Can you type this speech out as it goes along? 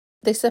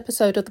This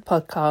episode of the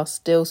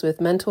podcast deals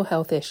with mental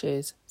health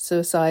issues,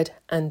 suicide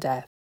and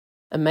death,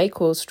 and may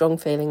cause strong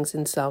feelings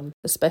in some,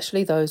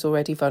 especially those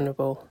already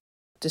vulnerable.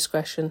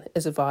 Discretion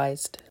is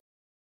advised.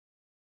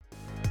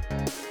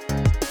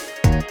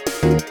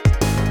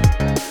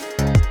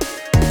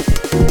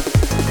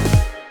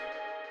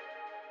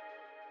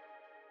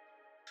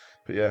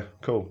 But yeah,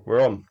 cool.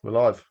 We're on. We're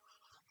live.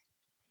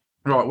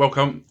 Right,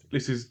 welcome.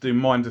 This is the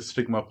Mind of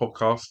Stigma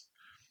podcast.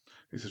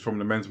 This is from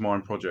the Men's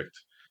Mind Project,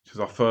 which is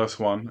our first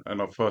one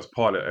and our first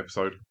pilot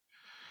episode.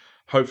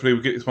 Hopefully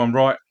we get this one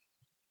right.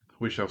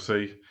 We shall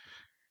see.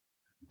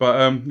 But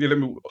let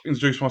me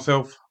introduce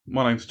myself.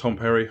 My name's Tom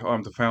Perry.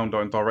 I'm the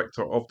founder and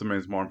director of the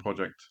Men's Mind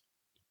Project,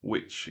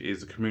 which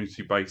is a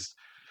community-based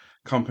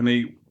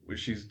company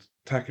which is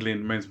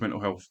tackling men's mental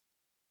health.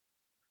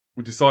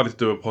 We decided to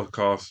do a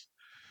podcast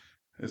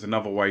as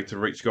another way to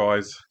reach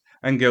guys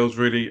and girls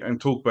really and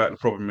talk about the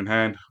problem in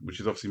hand, which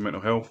is obviously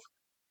mental health,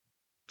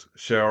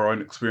 share our own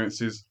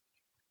experiences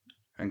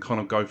and kind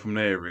of go from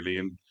there really.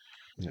 And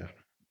Yeah.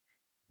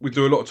 we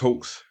do a lot of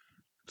talks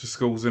to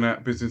schools and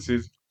at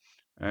businesses,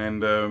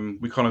 and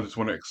we kind of just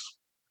want to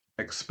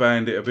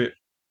expand it a bit.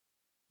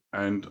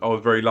 And I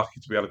was very lucky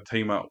to be able to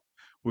team up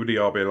with the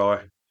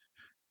RLBI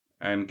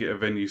and get a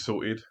venue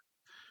sorted,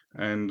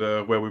 and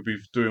where we'll be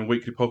doing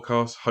weekly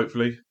podcasts,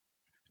 hopefully.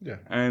 Yeah.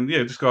 And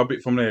yeah, just go a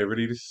bit from there,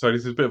 really. So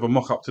this is a bit of a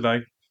mock-up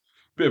today,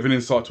 bit of an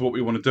insight to what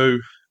we want to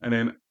do, and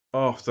then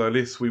after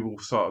this, we will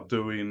start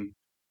doing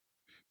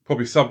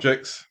probably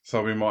subjects.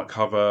 So we might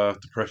cover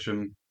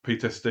depression,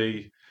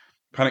 PTSD,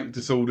 panic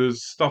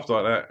disorders, stuff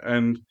like that.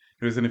 And if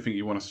there's anything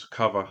you want us to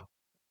cover,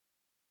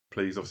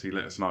 please obviously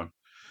let us know.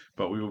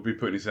 But we will be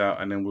putting this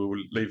out, and then we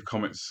will leave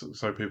comments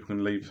so people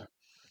can leave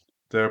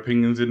their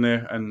opinions in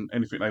there and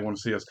anything they want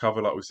to see us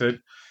cover, like we said.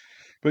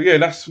 But yeah,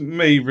 that's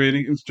me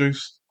really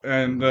introduced,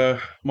 and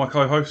my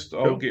co-host.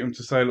 I'll get him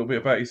to say a little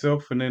bit about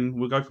yourself, and then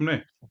we'll go from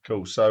there.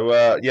 Cool. So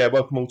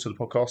welcome all to the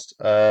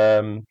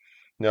podcast.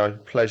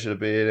 Pleasure to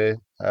be here.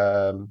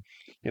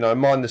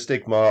 Mind the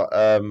Stigma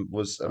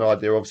was an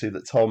idea obviously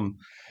that Tom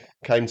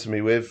came to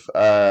me with,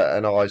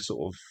 and I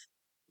sort of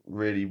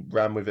really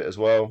ran with it as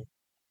well.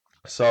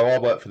 So I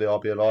work for the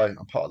RBLI.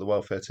 I'm part of the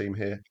welfare team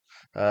here,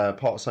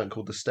 part of something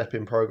called the Step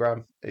In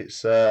program.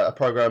 It's a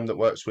program that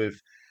works with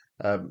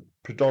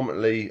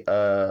predominantly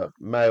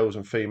males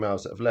and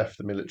females that have left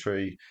the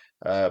military,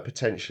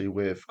 potentially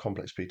with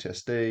complex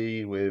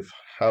PTSD, with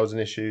housing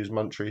issues,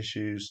 monetary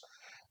issues,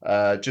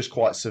 just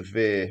quite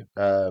severe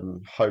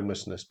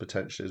homelessness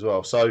potentially as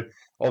well. So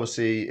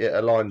obviously it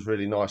aligns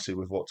really nicely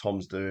with what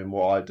Tom's doing,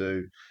 what I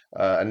do,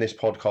 and this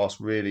podcast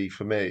really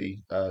for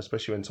me,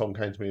 especially when Tom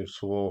came to me, was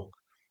for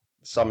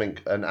something,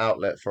 an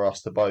outlet for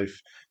us to both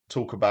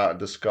talk about and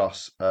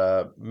discuss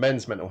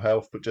men's mental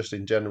health, but just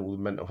in general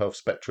the mental health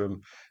spectrum,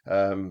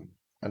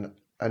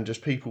 and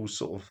just people's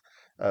sort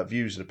of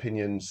views and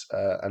opinions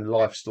and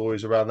life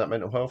stories around that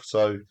mental health.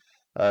 So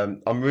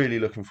I'm really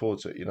looking forward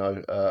to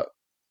it.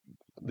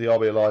 The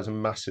RBLI is a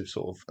massive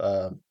sort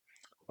of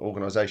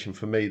organisation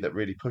for me that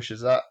really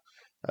pushes that.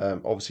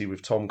 Obviously,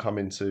 with Tom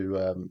coming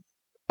to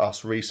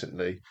us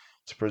recently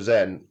to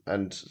present,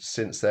 and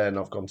since then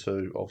I've come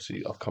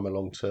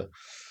along to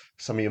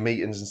some of your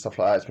meetings and stuff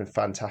like that. It's been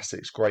fantastic.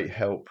 It's great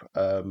help.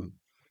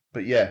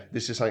 But yeah,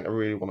 this is something I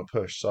really want to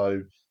push. So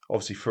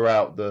obviously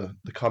throughout the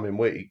coming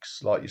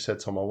weeks, like you said,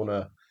 Tom, I want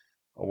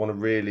to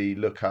really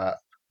look at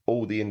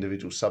all the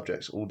individual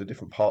subjects, all the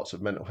different parts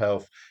of mental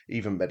health,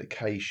 even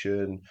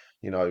medication,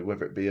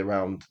 whether it be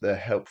around their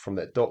help from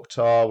their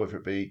doctor, whether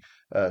it be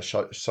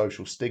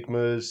social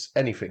stigmas,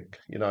 anything,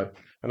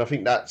 And I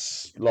think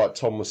that's, like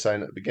Tom was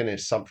saying at the beginning,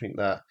 is something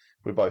that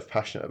we're both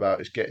passionate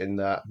about, is getting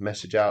that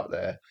message out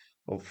there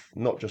of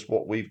not just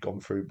what we've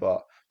gone through,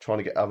 but trying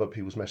to get other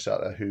people's message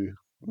out there who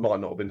might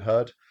not have been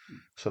heard.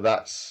 So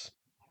that's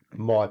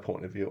my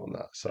point of view on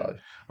that. So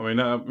I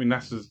mean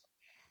that's just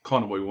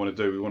kind of what we want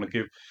to do. We want to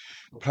give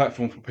a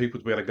platform for people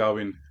to be able to go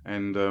in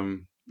and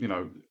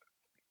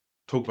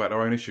talk about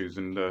their own issues,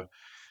 and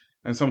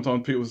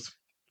sometimes people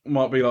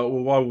might be like,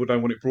 well, why would I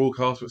want it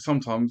broadcast? But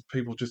sometimes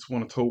people just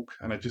want to talk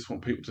and they just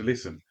want people to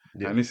listen,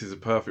 and this is a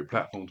perfect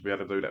platform to be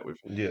able to do that with.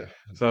 Yeah.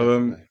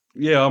 So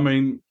I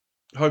mean,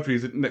 hopefully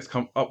the next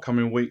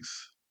upcoming weeks,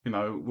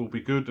 will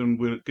be good, and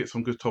we'll get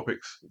some good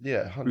topics.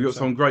 Yeah, 100%. We've got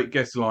some great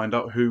guests lined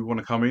up who want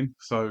to come in.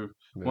 So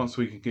once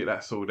we can get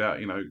that sorted out,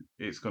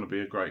 it's going to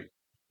be a great.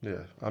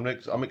 Yeah, I'm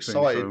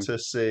excited to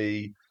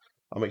see.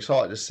 I'm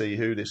excited to see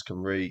who this can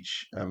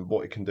reach and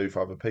what it can do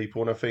for other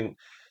people. And I think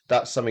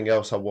that's something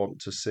else I want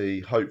to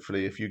see.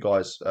 Hopefully, if you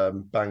guys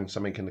bang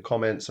something in the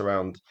comments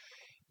around,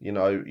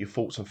 your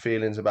thoughts and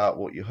feelings about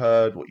what you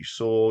heard, what you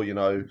saw,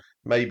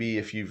 maybe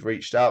if you've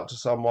reached out to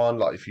someone,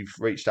 like if you've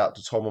reached out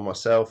to Tom or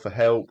myself for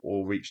help,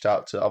 or reached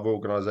out to other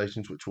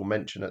organisations, which we'll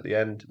mention at the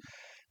end.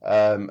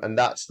 And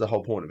that's the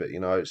whole point of it,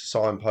 it's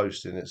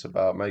signposting, it's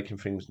about making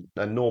things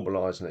and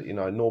normalising it,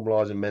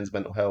 normalising men's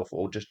mental health,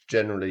 or just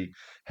generally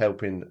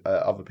helping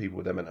other people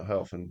with their mental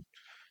health. And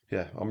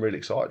yeah, I'm really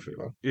excited for it,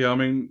 man. Yeah, I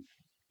mean,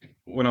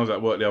 when I was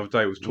at work the other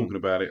day, I was talking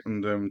about it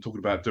and talking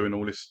about doing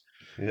all this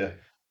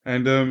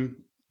And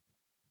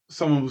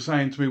someone was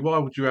saying to me, why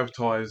would you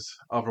advertise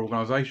other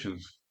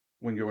organisations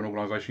when you're an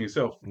organisation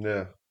yourself?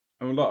 Yeah.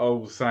 And like I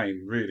was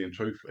saying, really and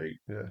truthfully,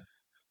 Yeah.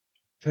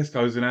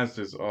 Tesco's and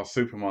Asda's are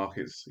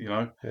supermarkets.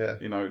 Yeah.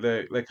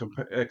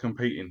 They're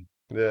competing.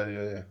 Yeah.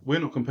 Yeah. We're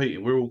not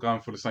competing. We're all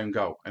going for the same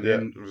goal, and the Yeah.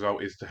 end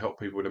result is to help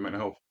people with their mental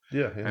health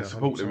Yeah. Yeah. and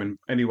support them 100%. in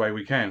any way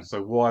we can.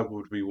 So why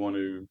would we want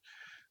to,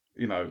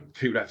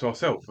 keep that to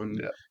ourselves? And,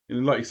 Yeah.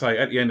 like you say,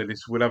 at the end of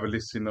this, we'll have a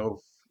listing of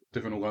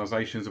different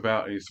organisations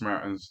about the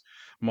Samaritan's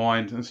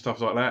Mind and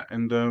stuff like that.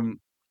 And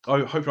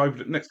I hope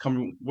over the next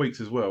coming weeks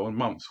as well and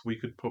months, we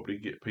could probably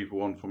get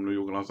people on from the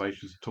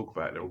organisations to talk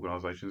about their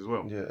organisations as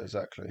well. Yeah.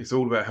 Exactly. It's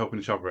all about helping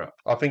each other out.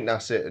 I think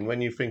that's it. And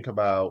when you think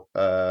about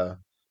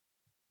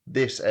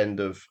this end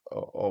of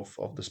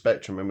the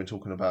spectrum, when we're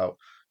talking about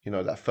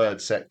that third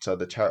sector,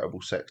 the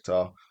charitable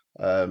sector,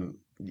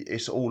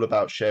 it's all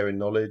about sharing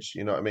knowledge.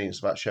 You know what I mean? It's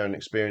about sharing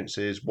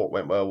experiences, what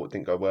went well, what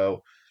didn't go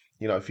well.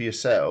 For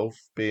yourself,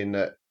 being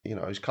that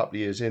it's a couple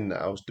of years in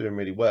now, it's doing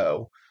really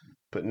well,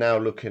 but now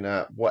looking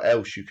at what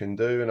else you can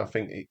do, and I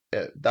think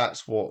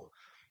that's what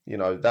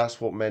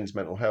men's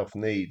mental health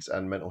needs,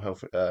 and mental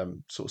health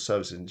sort of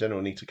services in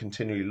general need to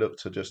continually look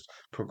to just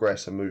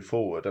progress and move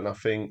forward. And I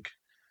think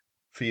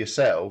for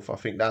yourself, I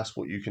think that's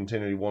what you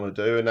continually want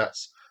to do, and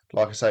that's,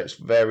 like I say, it's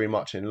very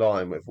much in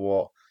line with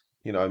what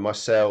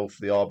myself,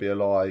 the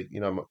RBLI,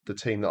 the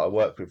team that I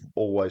work with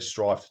always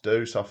strive to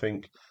do. So I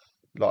think,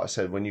 like I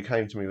said, when you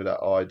came to me with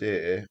that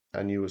idea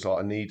and you was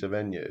like, I need a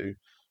venue,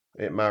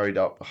 it married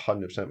up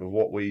 100% with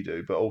what we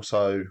do, but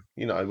also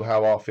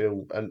how I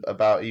feel and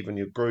about even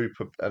your group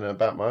and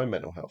about my own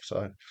mental health.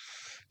 So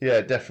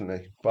yeah,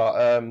 definitely. But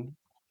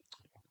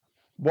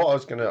what I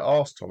was going to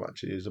ask Tom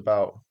actually is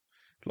about,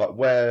 like,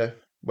 where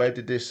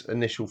did this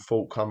initial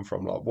thought come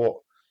from? Like,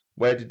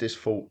 where did this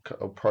thought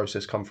or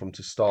process come from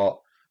to start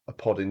a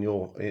pod in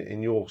your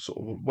sort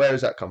of, where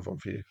does that come from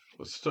for you?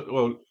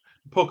 Well,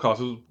 the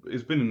podcast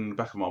has been in the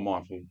back of my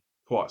mind for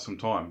quite some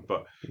time,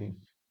 but Mm.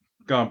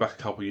 going back a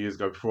couple of years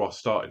ago before I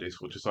started this,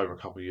 which is over a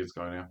couple of years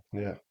ago now,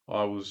 Yeah.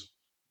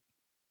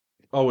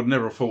 I would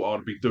never have thought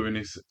I'd be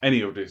doing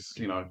any of this.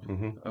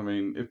 Hmm. I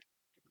mean, if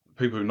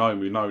people who know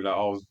me know that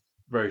I was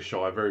very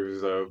shy, very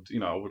reserved.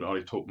 I wouldn't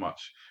really talk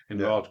much in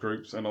Yeah. large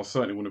groups, and I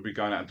certainly wouldn't be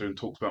going out and doing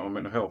talks about my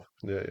mental health.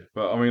 Yeah.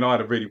 But I mean, I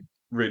had a really,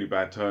 really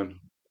bad turn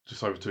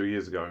just over 2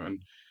 years ago,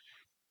 and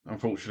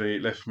unfortunately,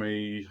 it left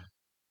me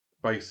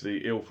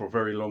basically ill for a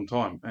very long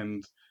time.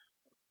 And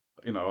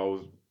I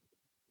was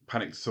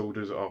panic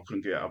disorders. I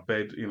couldn't get out of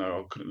bed.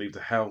 I couldn't leave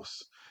the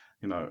house.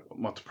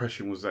 My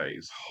depression was at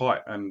its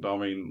height, and I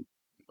mean,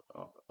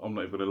 I'm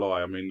not even gonna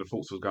lie. I mean, the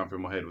thoughts that was going through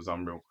my head was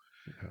unreal,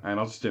 Yeah. and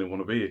I just didn't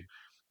want to be here.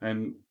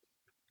 And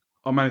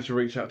I managed to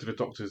reach out to the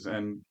doctors,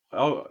 and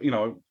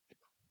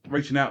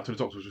reaching out to the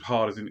doctors was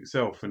hard as in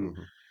itself. And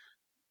Hmm.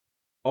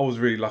 I was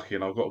really lucky,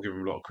 and I've got to give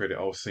them a lot of credit.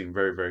 I was seen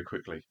very, very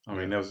quickly. I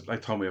mean, Yeah. they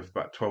told me of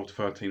about 12 to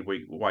 13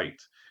 week wait.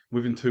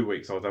 Within 2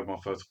 weeks, I was having my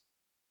first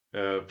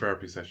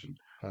therapy session,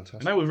 and that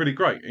Fantastic. was really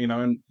great.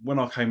 And when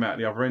I came out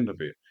the other end of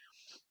it,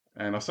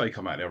 and I say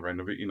come out the other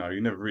end of it, you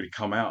never really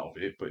come out of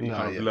it, but you No,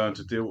 kind of yeah, learn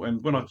to deal. And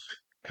of when I course.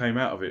 came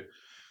out of it,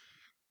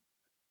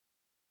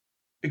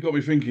 it got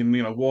me thinking,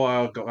 why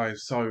are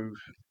guys so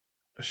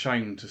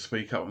ashamed to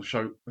speak up and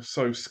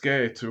so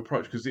scared to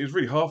approach, because it was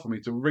really hard for me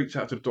to reach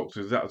out to the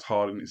doctors. That was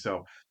hard in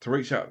itself. To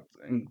reach out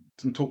and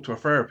talk to a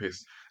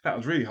therapist, that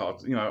was really hard.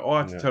 I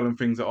had to Yeah. tell them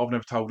things that I've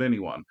never told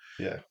anyone,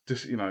 Yeah.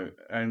 just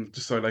and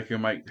just so they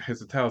can make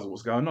heads or tails of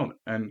what's going on.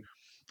 And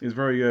it's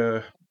very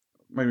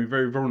made me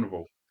very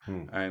vulnerable.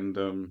 Hmm. And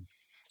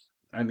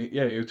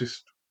it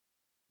just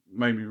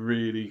made me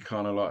really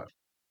kind of like,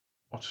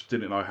 I just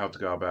didn't know how to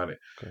go about it.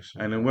 Gosh,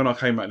 And then when I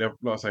came out like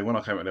I say, when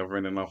I came out the other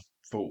end, and I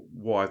thought,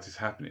 why is this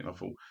happening? I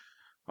thought,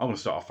 I'm going to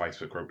start a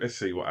Facebook group. Let's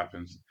see what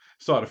happens.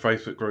 Started a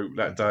Facebook group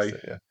that day.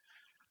 fantastic. Yeah.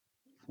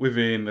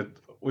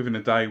 Within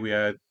a day, we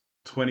had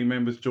 20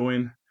 members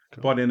join.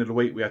 Cool. By the end of the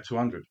week, we had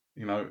 200.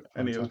 And it was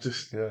Fantastic.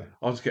 just, Yeah.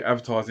 I just kept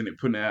advertising it,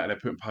 putting it out there,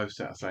 putting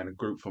posts out saying a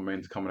group for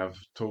men to come and have a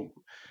talk.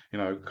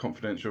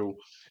 Confidential.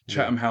 Yeah.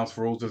 Chatham House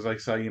rules, as they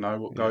say. Yeah.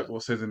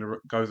 What says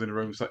goes in the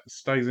room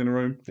stays in the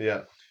room.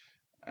 Yeah.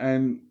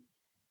 And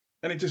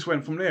it just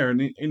went from there.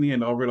 And in the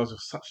end, I realised there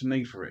was such a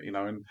need for it. And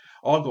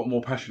I got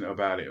more passionate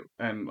about it,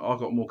 and I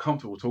got more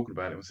comfortable talking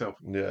about it myself.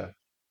 Yeah.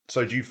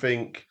 So um,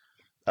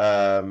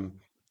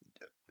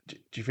 do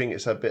you think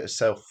it's a bit of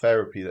self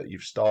therapy that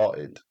you've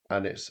started,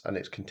 and it's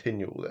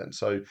continual then?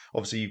 So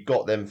obviously you've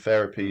got them Mm.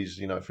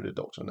 therapies, through the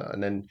doctor and that,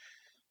 and then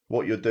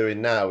what you're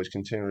doing now is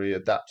continually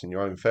adapting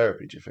your own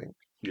therapy, do you think?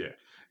 Yeah,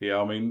 yeah.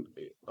 I mean,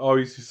 I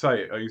used to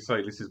say it. I used to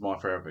say, "This is my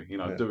therapy."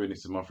 Yeah. Doing this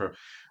is my therapy.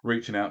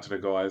 Reaching out to the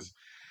guys,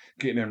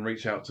 getting them to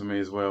reach out to me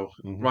as well.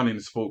 Hmm. Running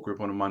the sport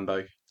group on a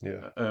Monday,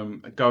 Yeah.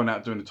 going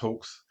out doing the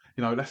talks.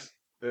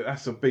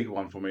 That's a big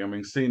one for me. I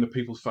mean, seeing the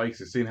people's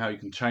faces, seeing how you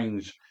can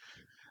change.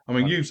 I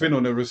mean, you've been 100%.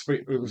 on the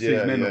Yeah.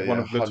 receiving end Yeah. of one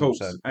Yeah. of the talks,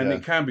 100%. and Yeah.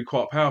 it can be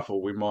quite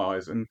powerful with my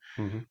eyes. And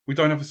Hmm. we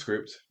don't have a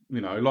script.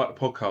 Like the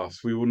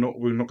podcast, we're not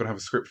going to have a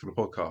script for the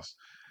podcast.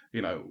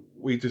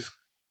 We just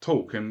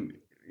talk, and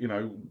you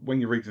know, when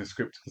you're reading a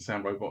script, it can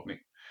sound robotic,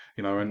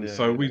 you know, and Yeah,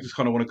 so we yeah. just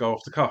kind of want to go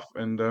off the cuff,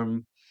 and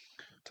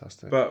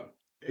Fantastic. but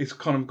it's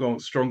kind of gone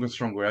stronger and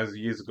stronger as the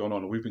years have gone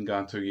on. We've been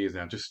going 2 years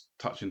now, just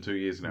touching 2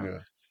 years now. Yeah.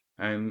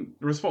 And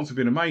the response has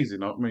been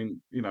amazing. I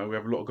mean, you know, we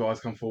have a lot of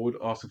guys come forward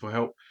asking for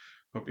help.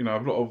 You know,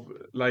 a lot of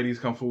ladies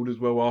come forward as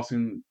well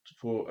asking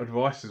for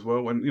advice as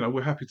well. And, you know,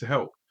 we're happy to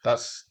help.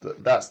 That's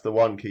the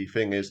one key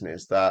thing, isn't it?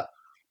 Is that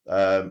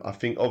I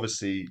think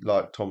obviously,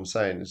 like Tom's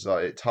saying, is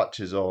like it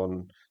touches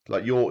on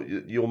like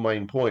your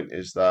main point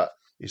is that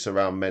it's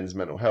around men's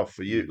mental health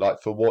for you, like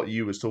for what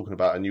you was talking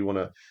about, and you want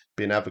to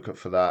be an advocate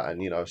for that,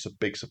 and you know, it's a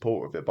big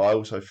supporter of it. But I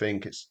also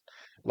think it's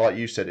like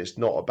you said, it's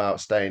not about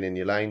staying in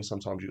your lane.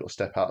 Sometimes you've got to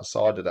step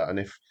outside of that, and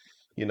if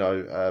you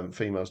know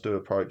females do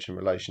approach in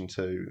relation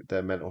to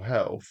their mental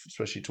health,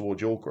 especially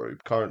towards your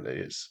group currently,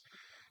 it's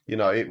you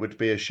know, it would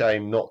be a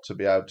shame not to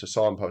be able to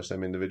signpost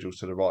them individuals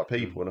to the right Mm.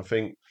 people. And I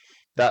think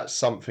that's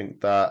something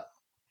that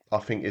I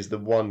think is the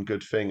one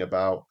good thing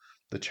about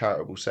the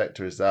charitable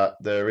sector is that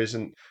there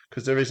isn't,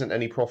 because there isn't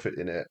any profit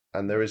in it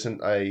and there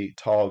isn't a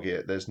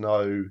target. There's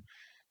no,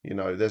 you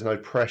know, there's no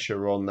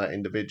pressure on that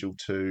individual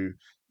to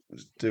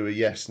do a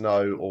yes,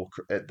 no, or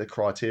the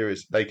criteria.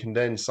 They can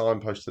then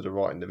signpost to the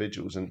right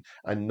individuals and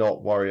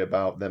not worry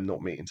about them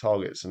not meeting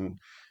targets. And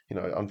you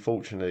know,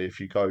 unfortunately,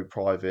 if you go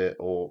private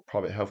or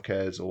private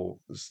healthcares or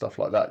stuff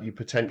like that, you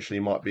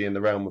potentially might be in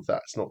the realm of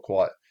that. It's not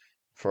quite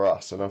for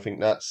us, and I think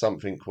that's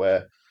something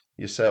where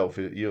yourself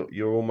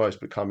you're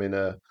almost becoming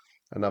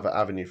another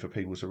avenue for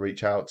people to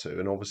reach out to,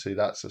 and obviously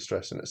that's a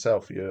stress in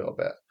itself for you. I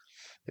bet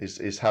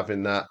is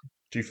having that.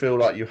 Do you feel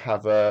like you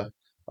have a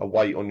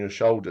weight on your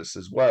shoulders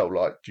as well?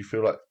 Like, do you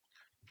feel like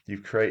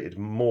you've created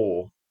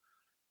more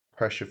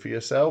pressure for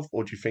yourself,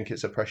 or do you think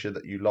it's a pressure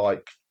that you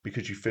like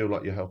because you feel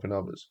like you're helping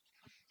others?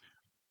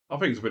 I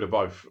think it's a bit of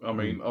both. I Mm,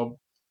 mean,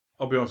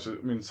 I'll be honest. I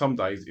mean, some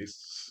days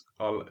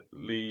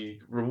the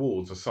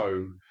rewards are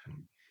so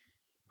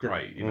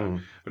great, you know,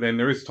 mm, but then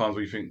there is times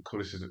where you think,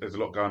 "Cool, there's a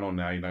lot going on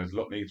now. You know, there's a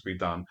lot needs to be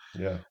done."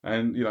 yeah,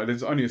 And you know,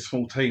 there's only a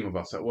small team of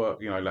us at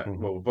work. You know, like mhm,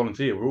 well,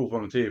 volunteer. We're all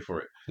volunteer for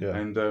it, yeah,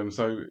 and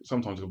so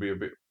sometimes it'll be a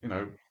bit, you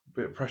know,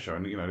 bit of pressure,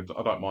 and you know,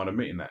 I don't mind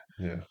admitting that.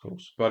 yeah, of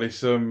course, But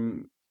it's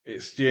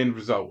the end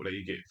result that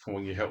you get from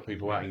when you help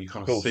people out, and you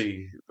kind of of course,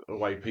 see the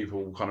way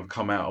people kind of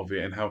come out of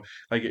it, and how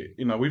they get.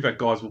 You know, we've had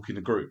guys walk in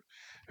the group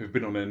who've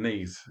been on their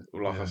knees,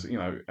 like yeah, us, you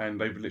know, and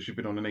they've literally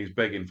been on their knees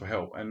begging for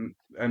help, and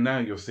now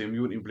you'll see them.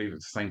 You wouldn't even believe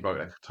it's the same bloke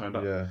that turned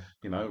up. yeah,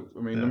 You know,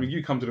 I yeah, mean,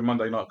 you come to the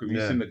Monday night group,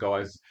 you've yeah. seen the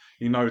guys,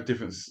 you know the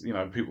difference. You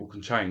know, people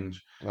can change.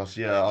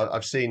 Yeah,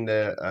 I've seen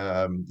the,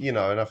 you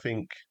know, and I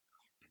think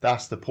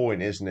that's the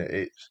point, isn't it?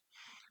 It's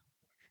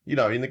you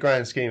know, in the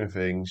grand scheme of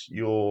things,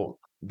 your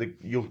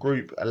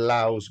group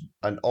allows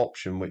an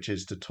option which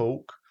is to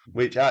talk,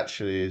 which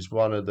actually is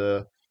one of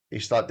the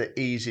it's like the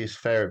easiest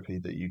therapy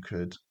that you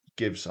could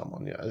give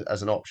someone, you know,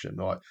 as an option.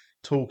 Like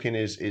talking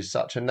is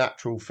such a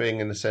natural thing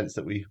in the sense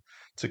that we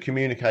to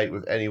communicate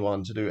with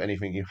anyone, to do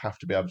anything, you have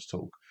to be able to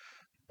talk.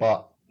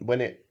 But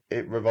when it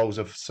revolves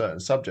a certain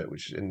subject,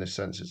 which in this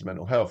sense is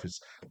mental health, it's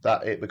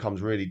that it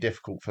becomes really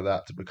difficult for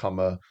that to become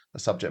a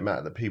subject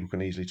matter that people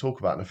can easily talk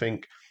about. And I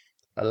think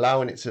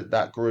allowing it to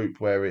that group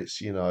where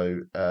it's you know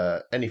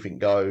anything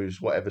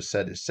goes, whatever's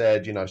said is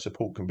said, you know,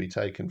 support can be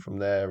taken from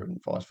there and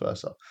vice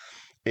versa.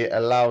 It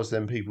allows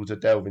them people to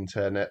delve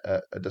into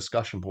a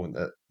discussion point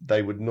that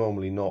they would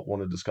normally not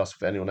want to discuss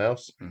with anyone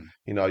else. Mm.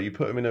 You know, you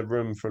put them in a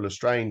room full of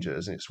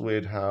strangers and it's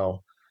weird how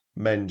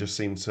men just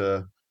seem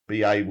to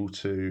be able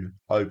to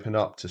open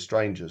up to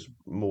strangers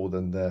more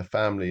than their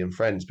family and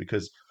friends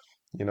because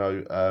you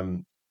know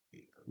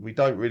we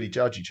don't really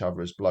judge each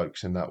other as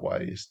blokes in that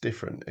way. It's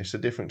different. It's a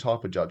different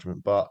type of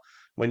judgment. But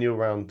when you're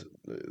around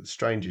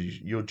strangers,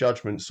 your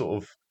judgment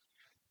sort of,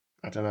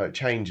 I don't know, it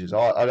changes.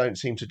 I don't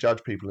seem to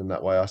judge people in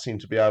that way. I seem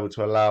to be able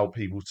to allow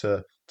people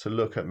to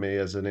look at me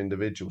as an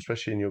individual,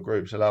 especially in your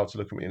groups, allow to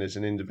look at me as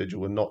an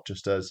individual and not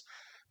just as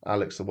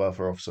Alex, the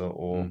welfare officer,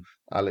 or Mm.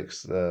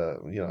 Alex, the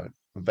you know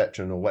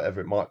veteran, or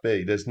whatever it might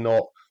be. There's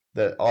not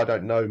that I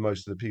don't know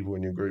most of the people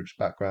in your group's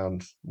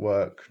background,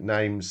 work,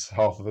 names,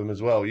 half of them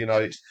as well. You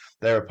know,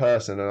 they're a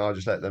person, and I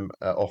just let them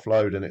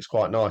offload, and it's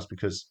quite nice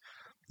because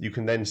you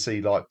can then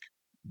see like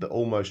the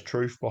almost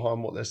truth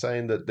behind what they're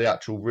saying, that the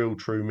actual real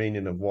true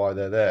meaning of why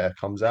they're there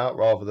comes out,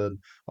 rather than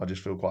I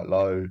just feel quite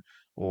low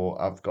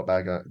or I've got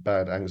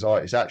bad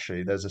anxiety. It's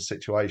actually there's a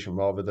situation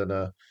rather than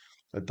a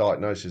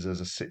diagnosis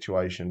as a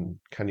situation.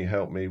 Can you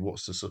help me?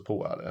 What's the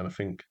support out there? And I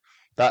think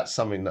that's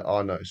something that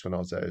I noticed when I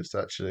was there is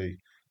actually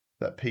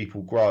that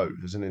people grow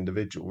as an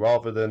individual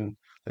rather than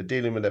they're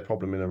dealing with their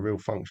problem in a real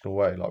functional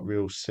way, like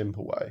real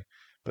simple way,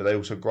 but they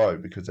also grow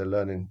because they're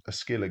learning a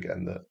skill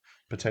again that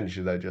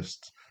potentially they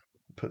just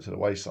put to the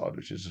wayside,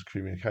 which is just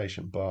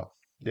communication. But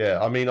yeah,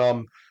 I mean,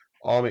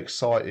 I'm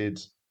excited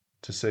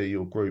to see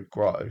your group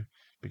grow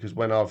because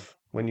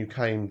when you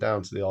came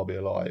down to the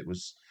RBLI, it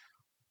was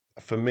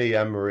for me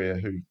and Maria,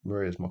 who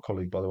Maria is my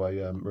colleague by the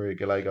way, Maria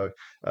Gallego,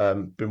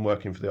 been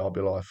working for the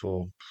RBLI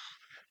for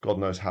God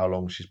knows how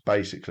long. She's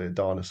basically a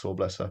dinosaur,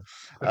 bless her.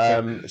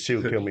 She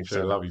would kill me for She'll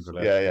saying love that. you for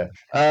that.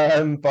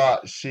 Yeah.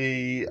 But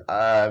she,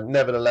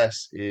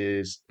 nevertheless,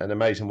 is an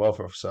amazing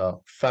welfare officer.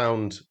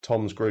 Found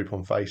Tom's group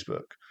on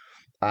Facebook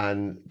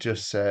and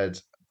just said,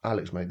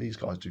 Alex, mate, these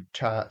guys do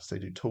chats, they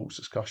do talks,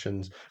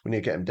 discussions. We need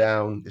to get them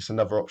down. It's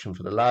another option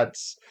for the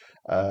lads,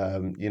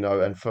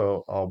 and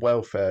for our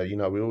welfare.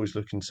 We're always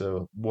looking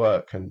to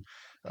work and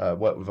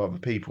work with other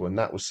people. And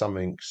that was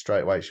something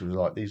straight away. She was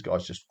like, these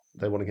guys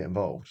they want to get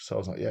involved. So I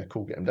was like, yeah,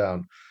 cool, get them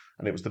down.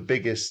 And it was the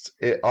biggest,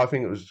 I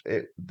think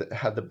it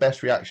had the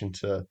best reaction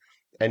to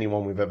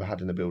anyone we've ever had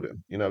in the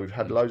building. We've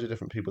had loads of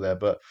different people there,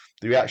 but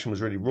the reaction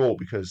was really raw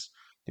because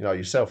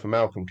yourself and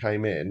Malcolm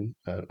came in,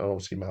 and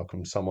obviously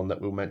Malcolm's someone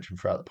that we'll mention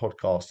throughout the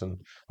podcast, and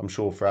I'm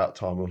sure throughout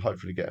time we'll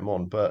hopefully get him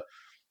on. But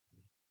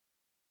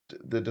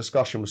the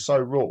discussion was so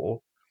raw,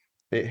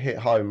 it hit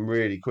home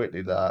really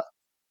quickly that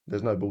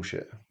there's no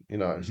bullshit.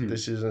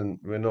 This isn't.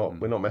 We're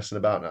not messing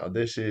about now.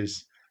 This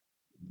is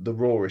the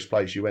rawest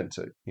place you went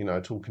to.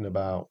 Talking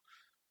about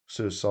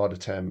suicide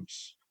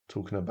attempts,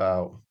 talking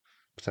about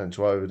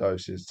potential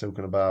overdoses,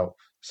 talking about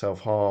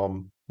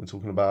self-harm. We're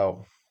talking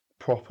about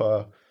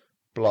proper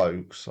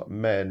blokes, like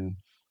men,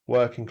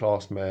 working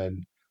class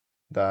men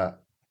that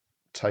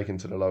taken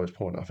to the lowest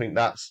point. I think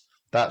that's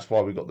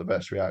why we got the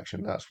best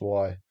reaction. That's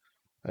why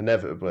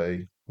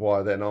inevitably why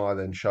I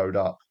then showed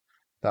up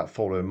that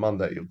following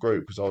Monday at your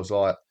group, because I was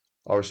like,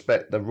 I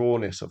respect the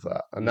rawness of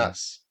that. And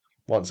that's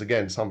once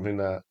again something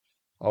that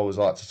I was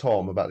like to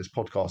Tom about this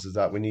podcast, is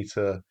that we need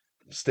to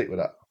stick with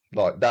that.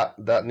 Like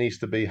that needs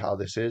to be how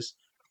this is.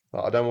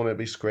 Like, I don't want it to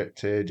be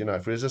scripted.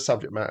 If there's a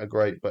subject matter,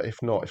 great. But if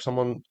not, if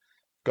someone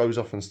goes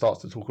off and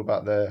starts to talk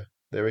about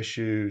their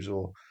issues,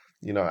 or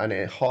and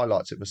it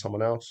highlights it for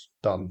someone else,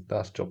 done.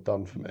 That's job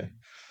done for me.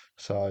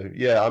 So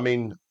yeah, I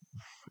mean,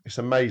 it's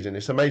amazing.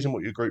 It's amazing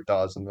what your group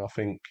does, and I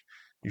think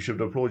you should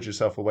applaud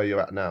yourself for where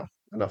you're at now.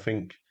 And I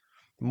think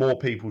more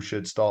people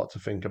should start to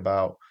think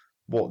about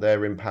what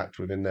their impact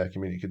within their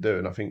community could do.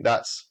 And I think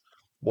that's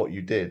what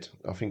you did.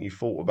 I think you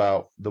thought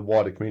about the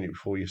wider community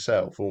before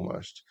yourself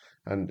almost.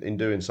 And in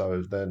doing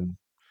so, then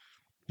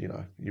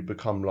you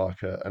become like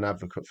an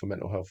advocate for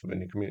mental health within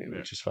your community,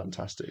 which is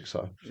fantastic.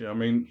 So Yeah, I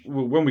mean,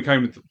 when we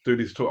came to do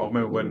this talk, I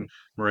remember when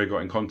Maria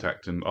got in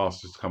contact and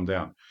asked us to come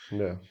down.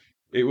 yeah,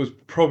 It was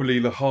probably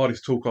the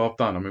hardest talk I've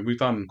done. I mean, we've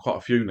done quite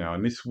a few now,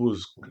 and this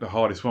was the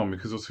hardest one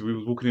because obviously we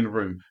were walking in a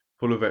room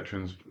full of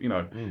veterans,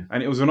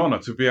 and it was an honour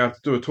to be able to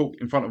do a talk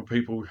in front of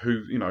people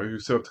who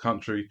served the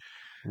country,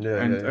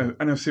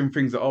 and have seen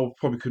things that I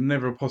probably could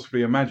never have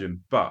possibly imagined.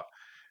 But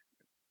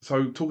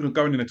so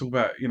going in and talking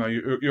about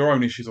your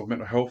own issues of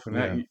mental health and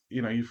that,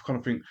 yeah, you kind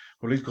of think,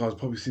 well, these guys have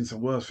probably seen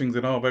some worse things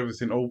than I've ever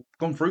seen, or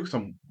gone through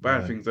some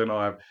bad yeah, things than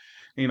I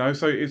have.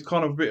 So it's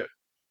kind of a bit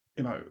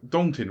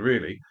daunting,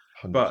 really.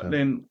 But 100%.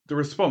 then the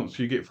response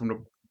you get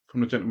from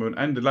the gentlemen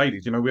and the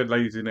ladies, we had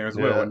ladies in there as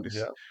well, Yeah, and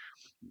yeah,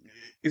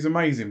 it's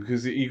amazing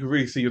because you can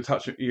really see you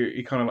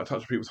kind of like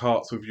touch people's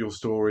hearts with your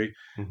story.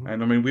 hmm,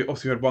 And I mean, we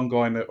also had one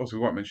guy obviously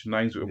we won't mention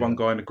names, but yeah, one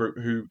guy in the group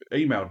who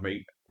emailed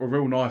me a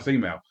real nice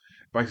email,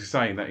 basically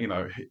saying that it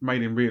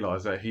made him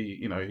realise that he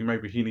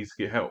needs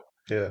to get help.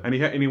 yeah, And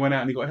he went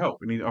out and he got help,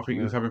 and I think he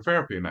yeah, was having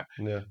therapy and that.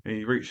 yeah, And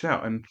he reached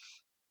out, and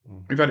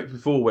mm, we've had it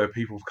before where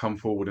people have come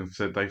forward and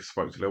said they've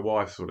spoke to their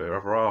wives or their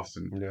other halves,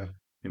 and yeah,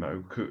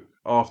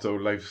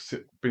 after they've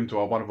been to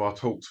one of our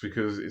talks,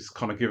 because it's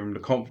kind of given them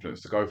the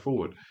confidence to go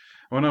forward.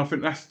 And I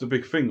think that's the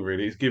big thing,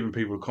 really, is giving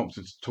people the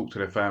confidence to talk to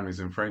their families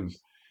and friends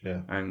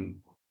yeah. and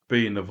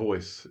being the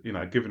voice,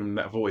 giving them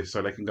that voice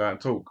so they can go out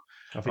and talk.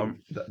 I think Um,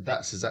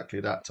 that's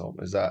exactly that, Tom.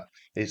 Is that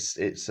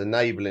it's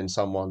enabling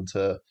someone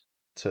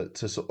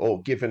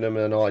or giving them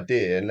an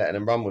idea and letting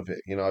them run with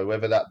it.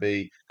 Whether that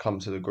be come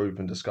to the group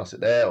and discuss it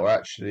there, or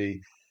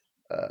actually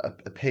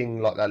a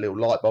ping like that little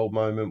light bulb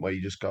moment where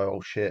you just go,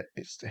 oh shit,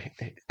 it's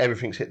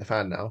everything's hit the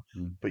fan now.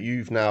 mm, But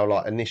you've now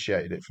like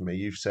initiated it for me.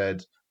 You've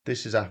said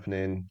this is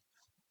happening.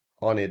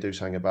 I need to do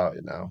something about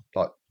it now.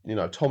 Like,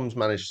 Tom's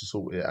managed to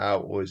sort it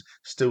out, or is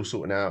still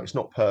sorting out. It's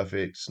not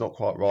perfect. It's not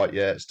quite right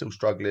yet. It's still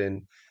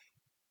struggling,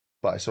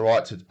 but it's all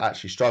right to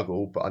actually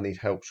struggle, but I need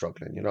help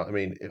struggling. You know what I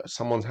mean? If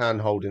someone's hand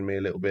holding me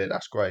a little bit,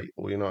 that's great.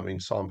 Or, you know what I mean?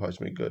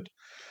 Signpost me, good.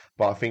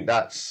 But I think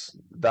that's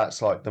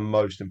like the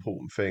most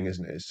important thing,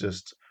 isn't it? It's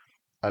just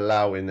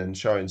allowing and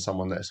showing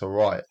someone that it's all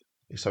right.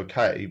 It's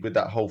okay. With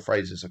that whole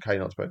phrase, it's okay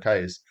not to be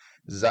okay, is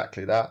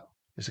exactly that.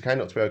 It's okay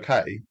not to be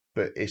okay,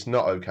 but it's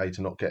not okay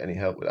to not get any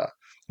help with that.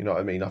 You know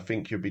what I mean? I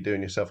think you'd be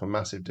doing yourself a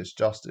massive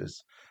disjustice.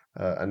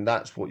 And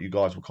that's what you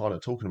guys were kind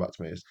of talking about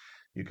to me, is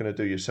you're going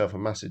to do yourself a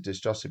massive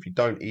disjustice if you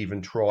don't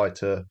even try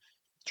to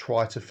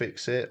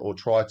fix it, or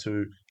try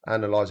to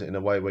analyze it in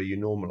a way where you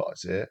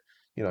normalize it.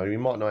 You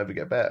might not ever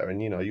get better.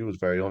 And you was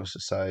very honest to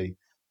say,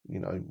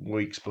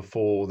 weeks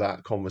before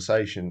that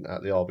conversation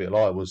at the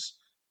RBLI was,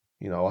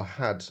 I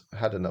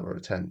had another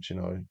attempt.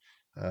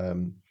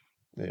 Um,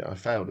 I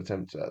failed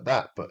attempt at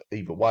that, but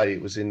either way,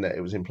 it was in there.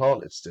 It was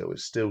implanted still.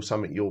 It's still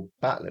something you're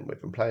battling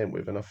with and playing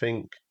with. And I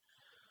think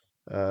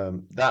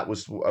that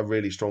was a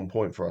really strong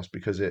point for us,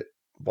 because it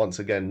once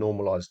again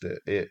normalized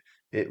it.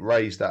 it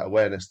raised that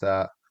awareness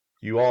that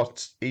you are,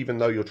 even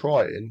though you're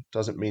trying,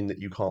 doesn't mean that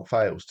you can't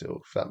fail still,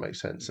 if that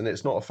makes sense. And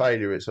it's not a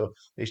failure,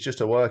 it's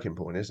just a working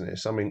point, isn't it?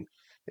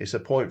 It's a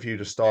point for you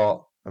to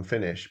start and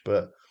finish,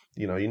 but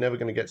you're never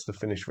going to get to the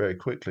finish very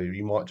quickly.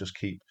 You might just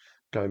keep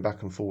going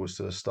back and forwards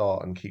to the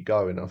start and keep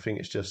going. I think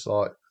it's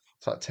like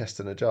test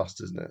and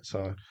adjust, isn't it?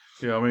 So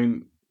yeah, I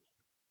mean,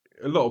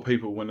 a lot of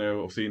people when they're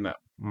obviously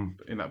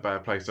mm, in that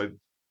bad place,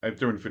 they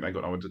do anything, they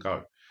got nowhere to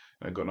go,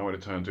 they've got nowhere to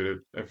turn to.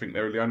 They think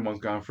they're the only ones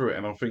going through it,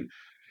 and I think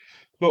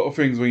a lot of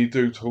things when you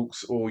do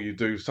talks or you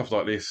do stuff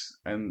like this,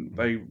 and mm,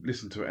 they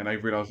listen to it and they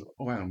realise,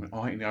 oh wow,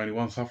 I ain't the only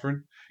one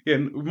suffering. Yeah,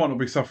 we might not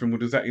be suffering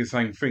with exactly the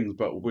same things,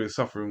 but we're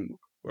suffering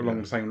along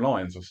yeah, the same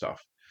lines of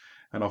stuff.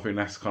 And I think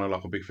that's kind of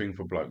like a big thing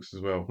for blokes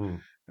as well.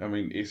 mm, I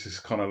mean, it's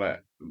just kind of like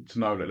to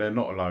know that they're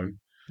not alone,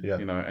 yeah,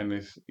 and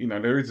it's,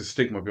 there is a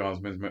stigma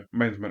behind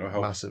men's mental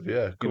health, massive,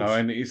 yeah, of course,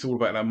 and it's all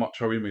about that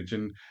macho image.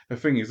 And the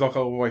thing is, like I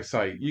always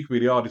say, you could be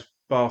the hardest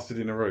bastard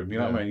in the room, you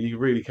know what yeah. I mean? You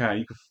really can.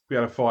 You could be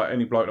able to fight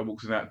any bloke that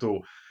walks in that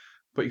door,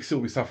 but you can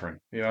still be suffering,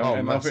 Oh,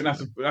 And I think massively.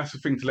 that's the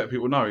thing to let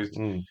people know is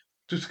Mm,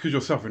 just because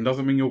you're suffering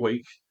doesn't mean you're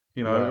weak.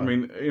 I no,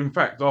 mean, in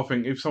fact, I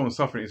think if someone's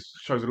suffering, it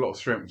shows a lot of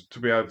strength to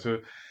be able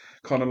to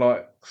kind of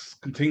like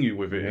continue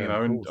with it, yeah, of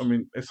And I course,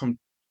 mean, there's some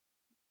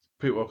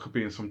people could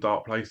be in some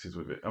dark places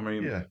with it. I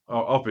mean, yeah,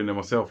 I've been there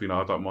myself.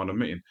 I don't mind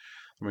admitting.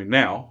 I mean,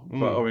 now,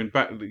 but I mm, mean,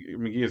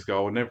 years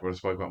ago, I never would have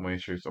spoke about my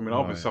issues. I mean,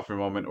 I've been no, suffering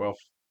my mental health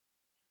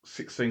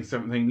 16,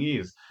 17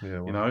 years. yeah,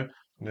 You well, know,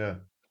 yeah,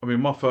 I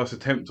mean, my first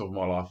attempt of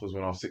my life was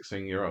when I was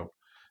 16-year-old.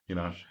 You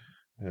know,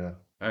 yeah.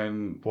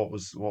 and What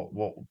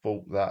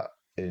brought that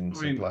I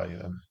into mean, play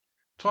then?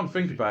 trying to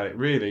think about it,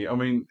 really. I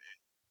mean,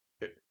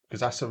 Because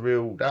that's a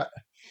real that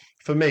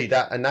for me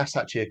that's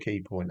actually a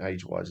key point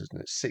age wise,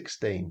 isn't it?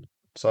 16.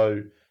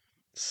 So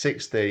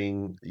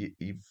 16,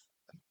 you've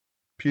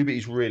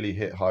puberty's really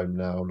hit home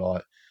now.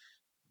 Like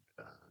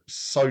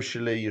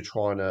socially, you're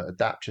trying to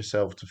adapt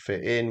yourself to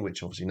fit in,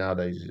 which obviously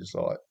nowadays is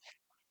like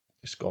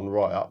it's gone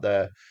right up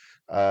there.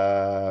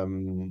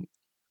 Um,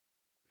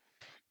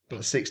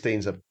 but 16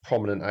 is a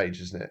prominent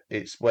age, isn't it?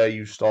 It's where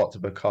you start to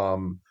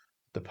become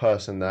the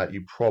person that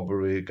you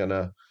probably are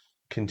gonna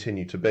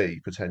continue to be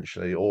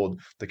potentially, or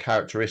the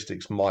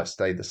characteristics might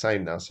stay the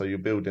same now. So you're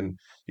building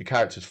your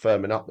character's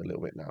firming up a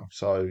little bit now.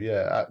 So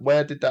yeah,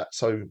 where did that?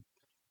 So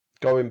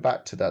going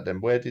back to that,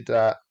 then where did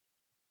that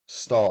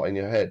start in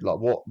your head? Like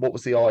what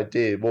was the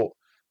idea?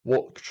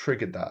 What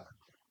triggered that?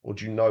 Or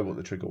do you know what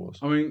the trigger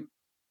was? I mean,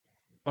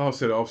 like I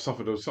said, I've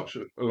suffered such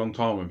a long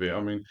time with it.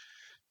 I mean,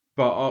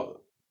 but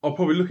I'll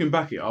probably looking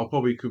back at it, I'll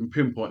probably can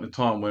pinpoint the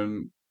time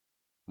when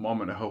my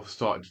mental health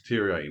started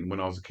deteriorating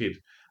when I was a kid.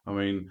 I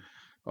mean,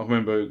 I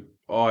remember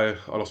I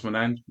lost my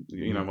nan,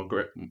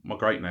 Mm, my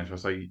great nan, should I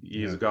say,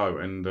 years yeah, ago,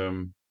 and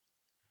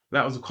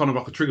that was kind of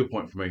like a trigger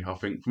point for me. I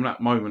think from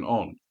that moment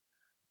on,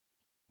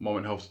 my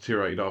mental health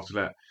deteriorated after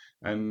that.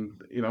 And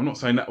I'm not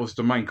saying that was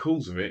the main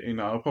cause of it.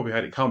 I probably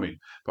had it coming,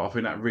 but I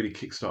think that really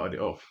kick-started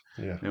it off.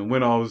 yeah, And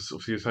when I was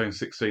obviously saying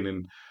 16,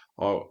 and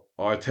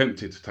I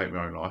attempted to take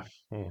my own life,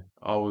 mm,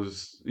 I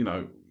was,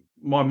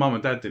 my mum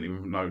and dad didn't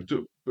even know.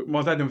 But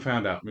my dad never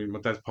found out. I mean, my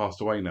dad's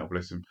passed away now,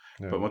 bless him.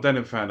 yeah. But my dad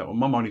never found out. My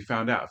mum only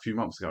found out a few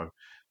months ago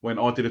when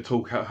I did a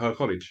talk at her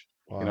college.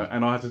 Wow.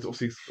 And I had to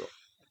obviously,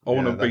 I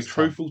want to Yeah, be that's tough.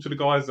 truthful to the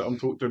guys that I'm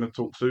doing a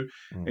talk to,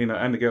 Mm,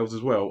 and the girls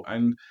as well.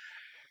 And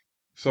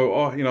so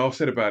I've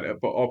said about it,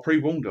 but I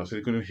pre-warned her. I said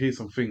you're going to hear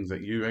some things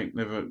that you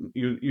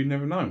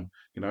never known.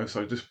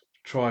 So just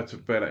try to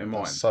bear that in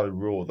that's mind. so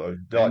raw though.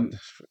 Like And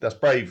that's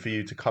brave for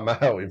you to come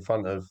out in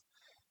front of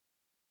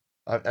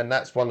and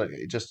that's one that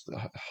it just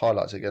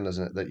highlights again,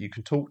 doesn't it? That you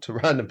can talk to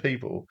random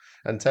people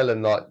and tell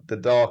them like the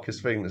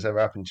darkest thing that's ever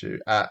happened to you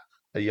at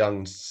a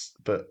young,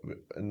 but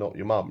not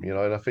your mum,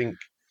 And I think,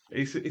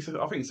 I think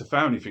it's a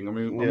family thing. I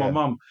mean, my yeah,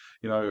 mum,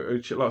 like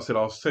I said,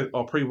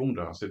 I pre-warned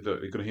her. I said,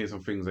 look, you're going to hear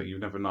some things that you've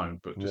never known,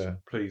 but just yeah,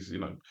 please,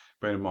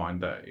 bear in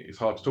mind that it's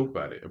hard to talk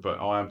about it, but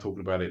I am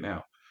talking about it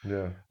now.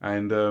 yeah,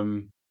 And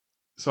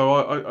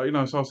so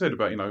so I said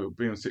about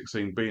being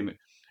 16, being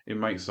in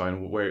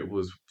Maidstone, where it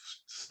was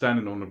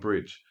standing on the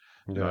bridge.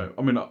 yeah,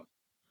 I mean,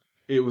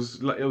 it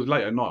was late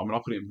at night. I mean,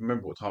 I couldn't even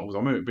remember what time it was. I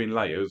remember it being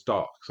late. It was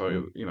dark, so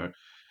mm,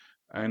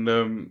 and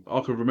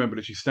I could remember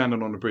that she's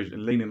standing on the bridge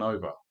and leaning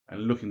over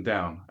and looking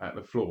down at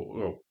the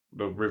floor, or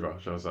the river,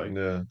 shall I say,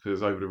 yeah, because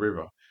it's over the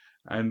river,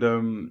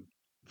 and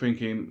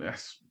thinking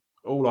that's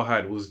all I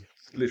had was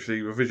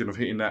literally a vision of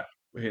hitting that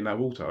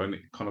water and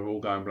it kind of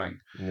all going blank.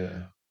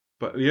 yeah,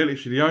 But the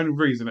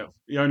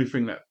only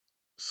thing that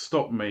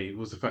stopped me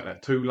was the fact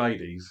that two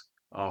ladies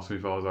asked me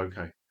if I was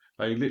okay.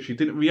 They literally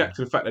didn't react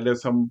to the fact that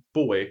there's some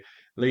boy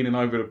leaning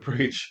over the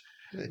bridge.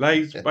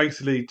 They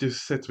basically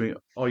just said to me,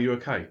 "Are you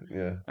okay?"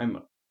 yeah. And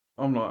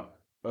I'm like,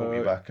 Brought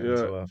you back yeah,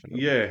 into earth a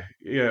little bit.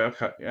 yeah,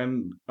 okay."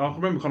 And I can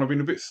Mm, remember kind of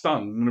being a bit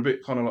stunned and a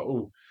bit kind of like,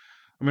 "Oh."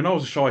 I mean, I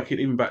was a shy kid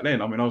even back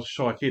then. I mean, I was a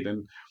shy kid,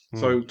 and mm,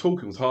 so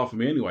talking was hard for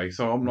me anyway.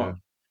 So I'm like,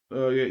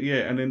 yeah, yeah,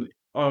 yeah. And then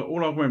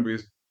all I remember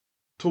is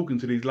talking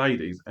to these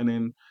ladies, and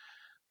then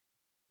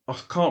I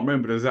can't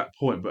remember the exact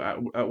point, but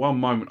at one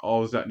moment I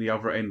was at the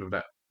other end of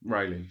that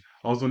railing.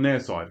 I was on their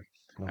side,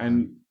 Okay.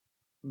 and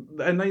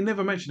they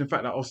never mentioned the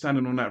fact that I was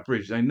standing on that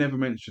bridge. They never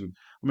mentioned.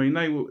 I mean,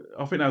 they were.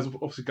 I think they was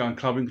obviously going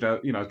clubbing,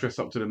 dressed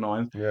up to the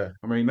nines. Yeah.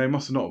 I mean, they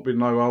must have not been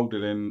no older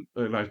than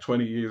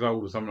 20 years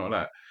old or something like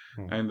that.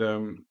 Hmm.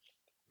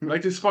 And they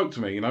just spoke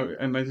to me,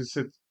 and they just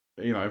said,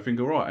 everything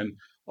all right. And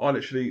I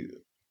literally,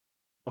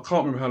 I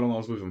can't remember how long I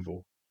was with them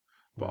for,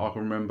 but Yeah. I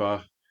can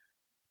remember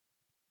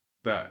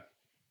that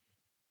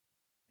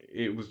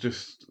it was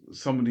just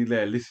somebody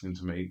there listening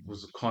to me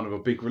was kind of a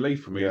big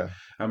relief for me. Yeah.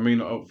 I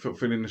mean, I felt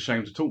feeling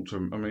ashamed to talk to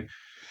them. I mean,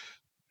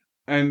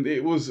 and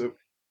it was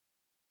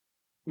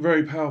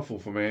very powerful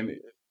for me, and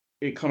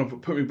it kind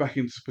of put me back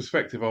into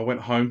perspective. I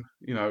went home,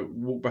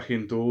 walked back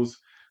indoors,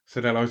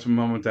 said hello to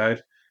my mum and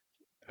dad,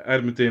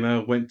 had my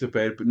dinner, went to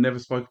bed, but never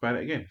spoke about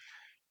it again.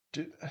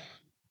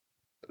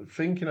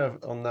 Thinking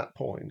of on that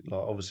point, like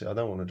obviously I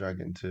don't want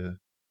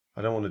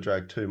to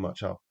drag too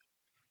much up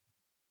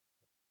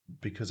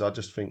because I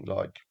just think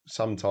like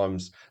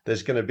sometimes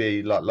there's going to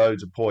be like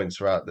loads of points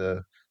throughout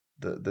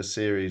the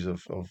series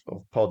of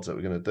pods that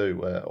we're going to do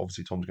where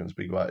obviously Tom's going to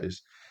speak about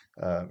his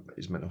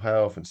mental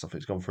health and stuff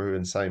he's gone through,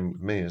 and same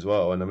with me as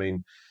well. And I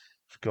mean,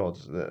 God,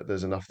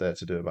 there's enough there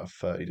to do about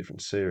 30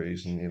 different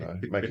series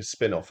and make a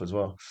spin-off as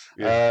well.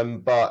 Yeah.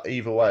 But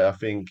either way, I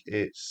think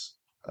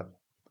uh,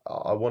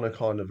 I want to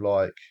kind of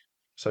like,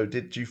 so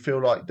do you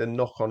feel like the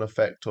knock-on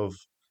effect of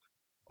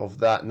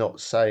that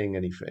not saying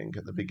anything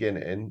at the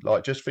beginning,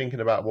 like just thinking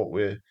about what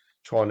we're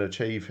trying to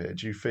achieve here,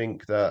 do you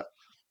think that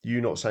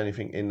you not saying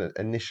anything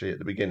initially at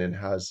the beginning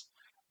has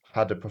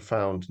had a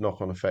profound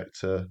knock-on effect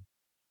to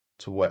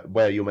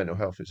where your mental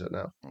health is at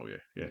now? Oh yeah,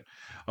 yeah.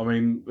 I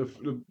mean,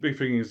 the big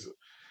thing is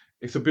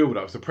it's a build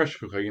up. It's a pressure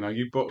cooker. You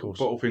Of course.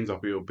 bottle things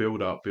up. It'll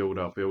build up, build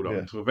up, build up Yeah.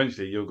 until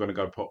eventually you're going to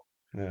go pop.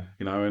 Yeah.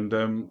 And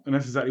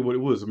that's exactly what it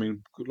was. I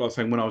mean, like I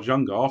saying, when I was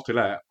younger, after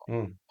that,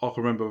 Mm. I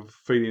can remember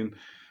feeling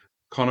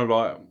kind of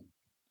like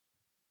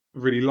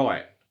really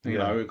light,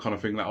 Yeah. kind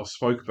of thing that I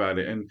spoke about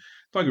it. And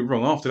don't get me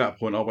wrong, after that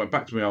point, I went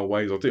back to my old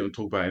ways. I didn't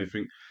talk about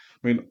anything.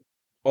 I mean,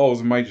 I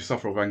was a major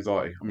sufferer of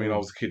anxiety. I mean, I Mm.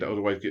 was a kid that would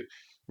always get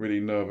really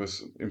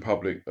nervous in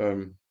public,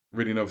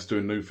 really nervous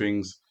doing new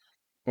things.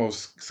 I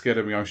was scared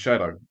of my own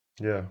shadow,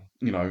 Yeah.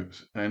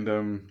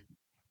 and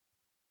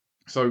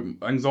so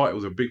anxiety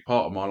was a big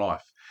part of my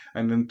life.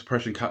 And then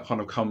depression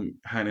kind of come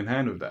hand in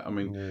hand with that. I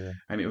mean, Yeah.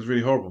 and it was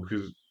really horrible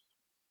because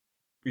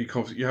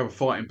you have a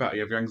fighting battle.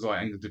 You have your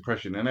anxiety and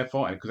depression, and they're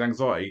fighting because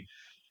anxiety,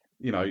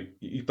 you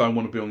don't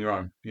want to be on your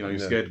own. You're Yeah.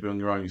 scared to be on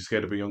your own. You're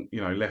scared to be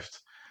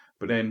left.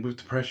 But then with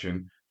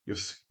depression,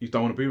 you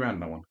don't want to be around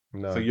no one.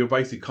 So No. you're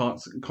basically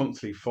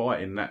constantly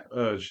fighting that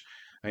urge,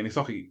 and it's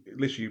like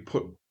literally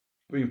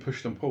being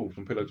pushed and pulled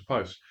from pillar to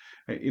post.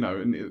 And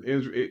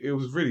it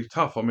was really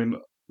tough. I mean,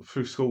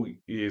 through school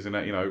years and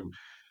that,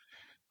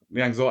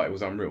 the anxiety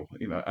was unreal.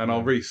 And Yeah.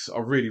 I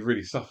really,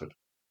 really suffered.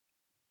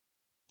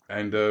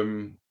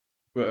 And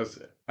but as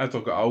I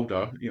got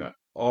older,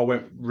 I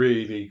went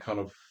really kind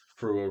of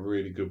through a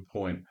really good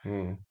point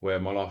Mm. where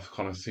my life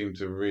kind of seemed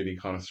to really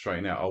kind of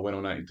straighten out. I went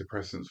on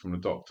antidepressants from the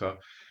doctor,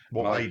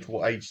 and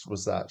What age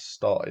was that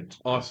started?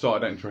 I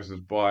started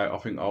antidepressants by I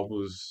think I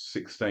was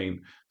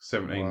 16,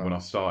 17 when I Wow.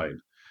 started,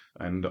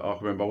 and I can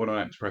remember I went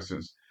on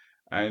antidepressants,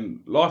 and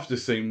life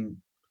just seemed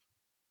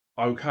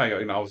okay.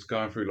 I was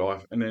going through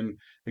life, and then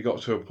it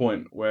got to a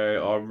point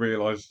where I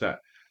realised that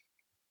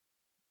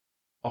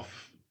I,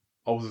 f-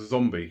 I was a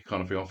zombie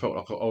kind of thing. I felt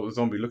like I was a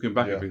zombie looking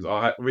back at Yeah.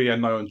 things. Really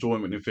had no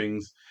enjoyment in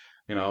things.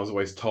 I was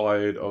always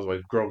tired. I was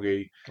always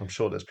groggy. I'm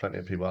sure there's plenty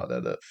of people out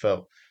there that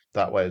felt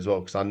that way as well.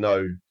 Because I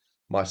know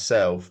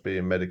myself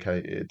being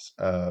medicated,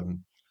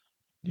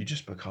 you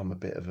just become a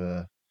bit of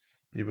a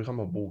you become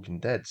a Walking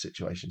Dead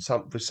situation.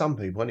 For some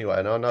people anyway,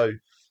 and I know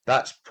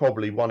that's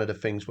probably one of the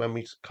things when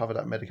we cover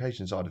that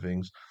medication side of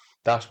things.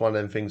 That's one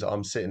of them things that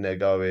I'm sitting there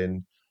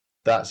going,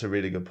 that's a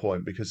really good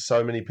point because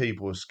so many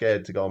people are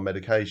scared to go on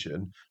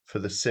medication for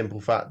the simple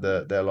fact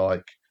that they're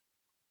like,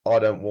 I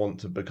don't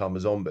want to become a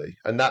zombie,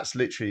 and that's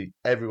literally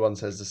everyone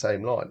says the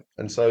same line.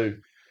 And so,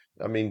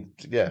 I mean,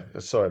 yeah,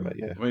 sorry, mate,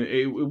 yeah, I mean,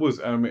 it was,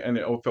 and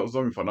it all felt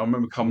zombie fun. I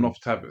remember coming mm, off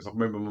tablets. I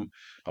remember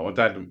my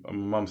dad and my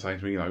mum saying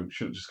to me,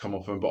 shouldn't just come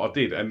off them, but I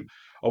did, and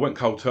I went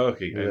cold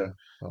turkey, yeah,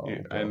 oh God,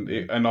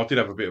 yeah, and I did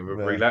have a bit of a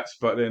yeah, relapse,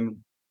 but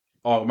then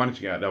I managed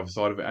to get out the other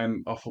side of it,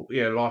 and I thought,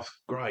 yeah, life's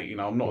great.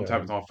 I'm not on yeah,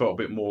 tablets. I felt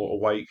a bit more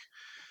awake,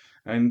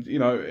 and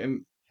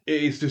it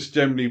is just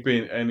generally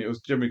been, and it was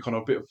generally kind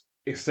of a bit of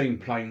it seemed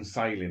plain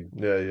sailing,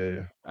 yeah, yeah,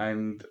 yeah,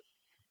 and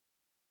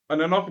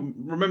then I can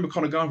remember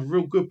kind of going for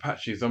real good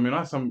patches. I mean, I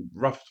had some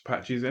rough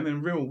patches and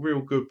then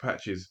real good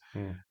patches.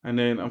 mm, And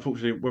then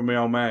unfortunately, when my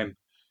old man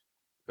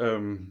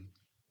um,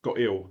 got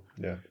ill,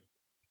 yeah,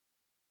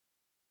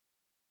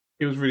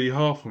 it was really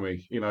hard for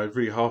me.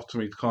 Really hard to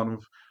me to kind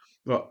of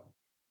like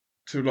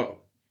like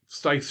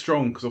stay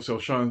strong because obviously I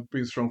was showing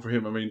being strong for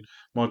him. I mean,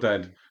 my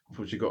dad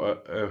unfortunately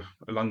got a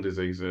lung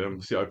disease,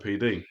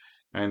 COPD,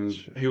 and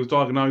shit, he was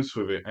diagnosed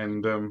with it.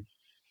 And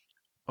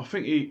I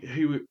think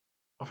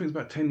I think it's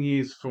about 10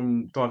 years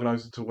from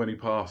diagnosis to when he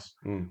passed.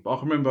 mm, But I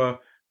can remember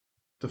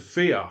the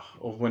fear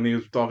of when he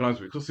was diagnosed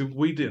with it, because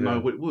we didn't know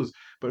what it was.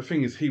 But the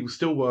thing is, he was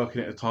still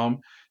working at the time.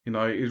 He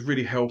was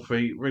really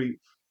healthy, really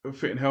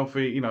fit and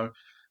healthy.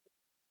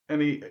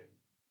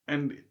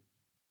 And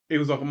he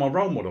was like my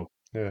role model.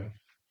 Yeah.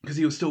 Because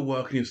he was still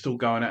working, he was still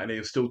going out, and he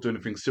was still doing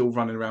things, still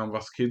running around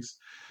with us kids,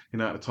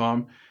 at the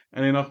time.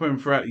 And then I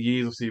remember throughout the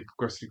years, obviously, it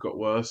progressively got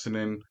worse. And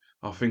then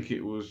I think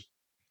it was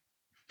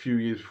a few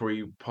years before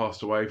he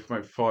passed away, for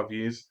maybe 5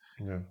 years.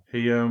 Yeah.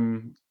 He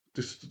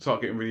just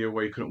started getting really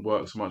away. He couldn't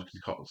work so much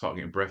because he started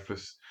getting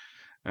breathless.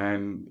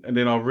 And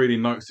then I really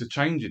noticed a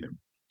change in him.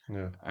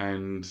 Yeah.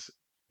 And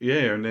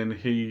and then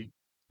he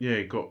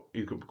got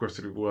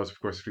progressively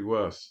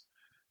worse.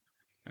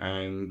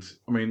 And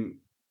I mean,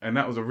 and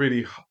that was a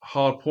really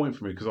hard point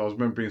for me, because I was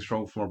remember being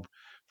strong for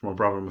my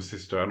brother and my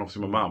sister, and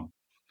obviously my mum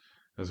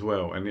as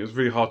well. And it was a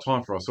really hard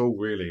time for us all,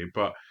 really.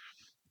 But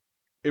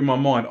in my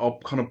mind, I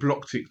kind of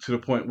blocked it to the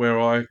point where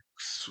I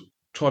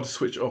tried to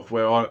switch it off.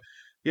 Where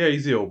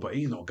he's ill, but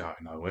he's not going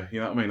nowhere.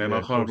 You know what I mean? And Yeah, I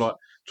of kind of course. like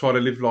try to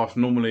live life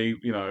normally.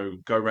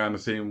 Go around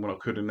and see him when I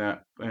could, and that.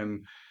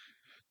 And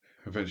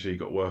eventually, he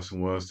got worse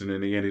and worse, and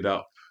then he ended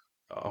up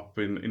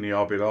in the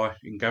RLBI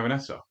in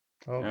Gavanessa.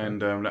 Okay.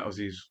 And that was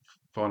his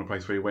final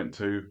place where he went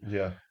to.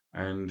 Yeah.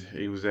 And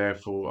he was there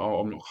for,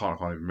 I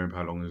can't even remember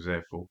how long he was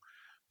there for,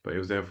 but he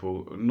was there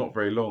for not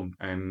very long.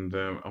 And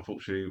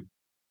unfortunately,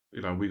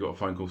 we got a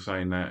phone call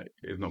saying that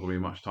it's not going to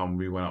be much time.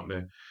 We went up there,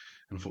 and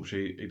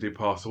unfortunately, he did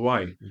pass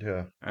away.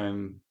 Yeah.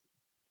 And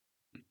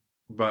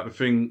but the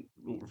thing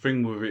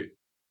with it,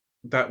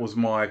 that was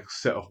my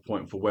set off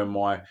point for when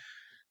my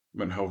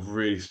mental health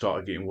really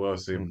started getting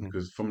worse.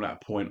 Because from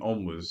that point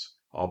onwards,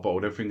 I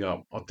bottled everything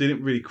up. I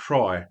didn't really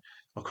cry.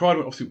 I cried,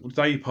 obviously, the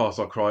day he passed.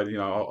 I cried.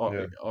 Yeah.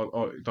 I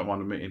don't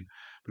mind admitting.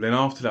 But then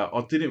after that,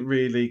 I didn't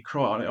really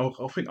cry.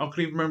 I think I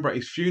can even remember at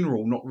his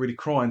funeral not really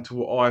crying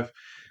to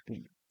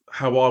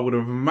how I would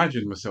have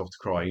imagined myself to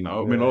cry. I mean,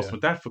 I lost Yeah. my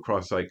dad, for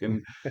Christ's sake,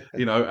 and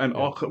Yeah.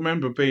 I can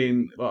remember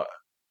being like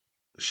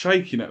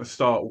shaking at the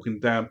start,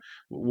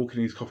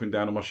 walking his coffin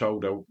down on my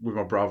shoulder with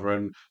my brother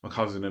and my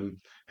cousin and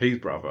his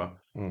brother.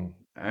 Mm.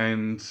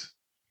 And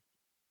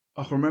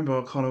I can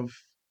remember kind of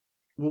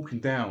walking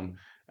down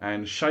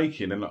and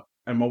shaking, and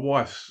my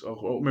wife's. I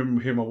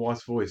remember hearing my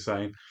wife's voice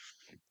saying,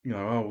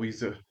 "Oh,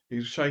 he's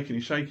shaking,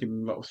 he's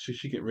shaking." Like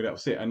she getting really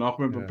upset, and I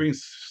remember Yeah.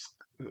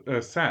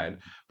 being sad,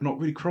 but not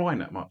really crying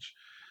that much.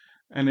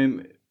 And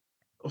then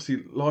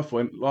obviously life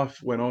went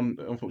on.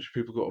 Unfortunately,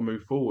 people got to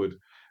move forward,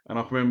 and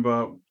I can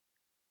remember.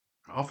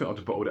 I think I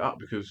just bottled it up,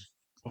 because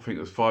I think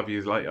it was 5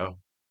 years later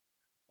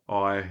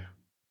I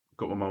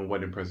got my mum a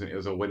wedding present. It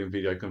was a wedding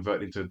video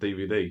converted into a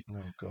DVD.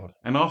 Oh God.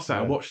 And I sat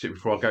and Yeah. watched it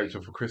before I gave it to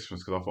her for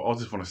Christmas, because I thought I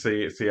just want to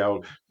see it, see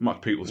how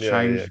much people's Yeah.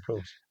 Yeah. changed. Of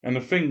course. And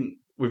the thing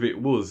with it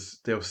was,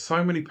 there were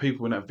so many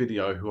people in that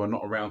video who are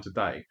not around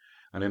today.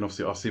 And then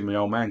obviously I see my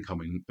old man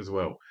coming as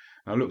well.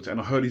 And I looked and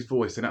I heard his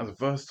voice, and that was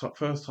the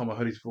first time I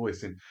heard his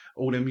voice in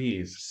all them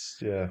years.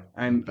 Yeah.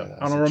 I And bet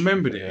I that's a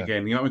remembered it yeah.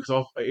 again,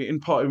 because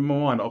in part of my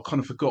mind I kind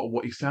of forgot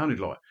what he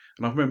sounded like,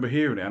 and I remember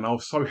hearing it, and I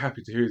was so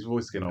happy to hear his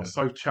voice again. I Yeah. was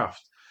so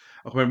chuffed.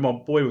 I remember my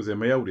boy was there,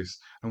 my eldest,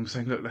 and we were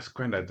saying, "Look, that's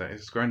Granddad. That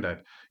is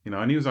Granddad."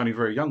 And he was only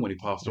very young when he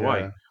passed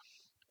away. Yeah.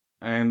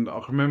 And I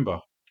can remember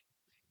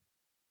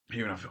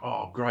hearing, I thought,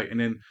 "Oh, great!"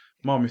 And then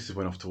my missus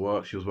went off to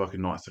work. She was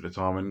working nights at the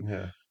time, and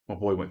Yeah. my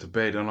boy went to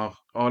bed, and I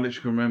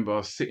literally remember I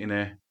was sitting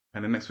there,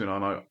 and the next thing I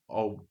know,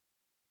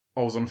 I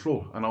was on the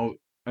floor,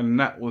 and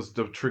that was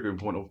the triggering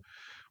point of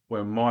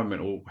when my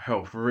mental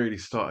health really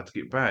started to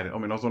get bad. I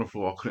mean, I was on the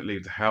floor, I couldn't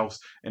leave the house,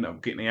 ended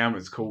up getting the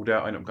ambulance called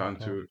out, ended up going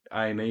God. to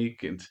A&E,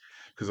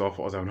 because I thought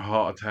I was having a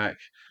heart attack.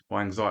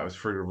 My anxiety was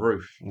through the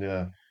roof,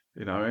 Yeah.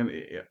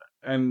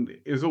 and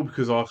it was all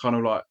because I kind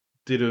of like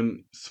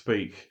didn't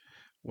speak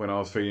when I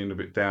was feeling a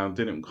bit down,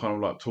 didn't kind of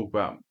like talk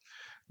about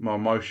my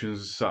emotions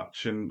as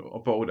such, and I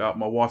bottled it up.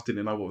 My wife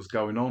didn't know what was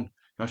going on.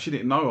 She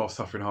didn't know I was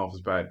suffering half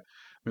as bad.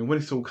 I mean, when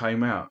this all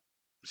came out,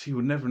 she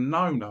would never have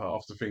known the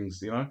half the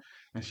things.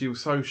 And she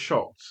was so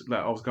shocked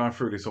that I was going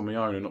through this on my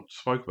own and not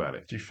spoke about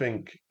it. Do you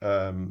think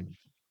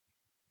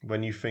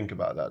when you think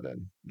about that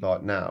then,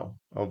 like now,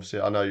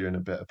 obviously I know you're in a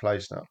better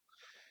place now.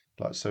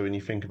 Like so when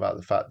you think about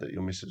the fact that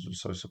your missus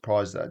was so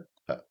surprised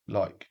that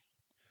like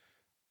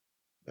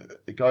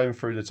going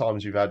through the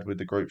times you've had with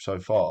the group so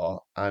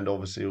far and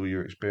obviously all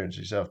your experience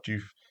yourself,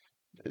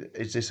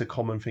 is this a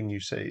common thing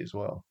you see as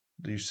well?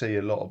 Do you see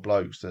a lot of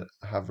blokes that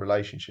have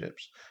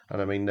relationships?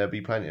 And I mean, there'll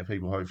be plenty of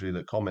people hopefully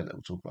that comment that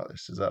will talk about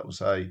this, is that will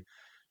say,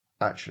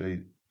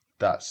 actually,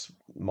 that's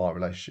my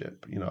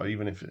relationship.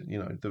 Even if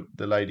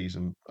the ladies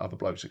and other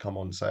blokes that come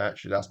on and say,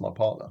 actually, that's my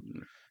partner.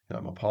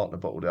 My partner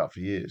bottled it up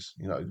for years.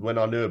 When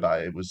I knew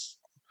about it, it was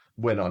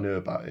when I knew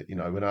about it.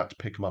 When I had to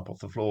pick them up off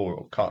the floor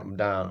or cut them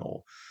down,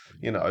 or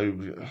I it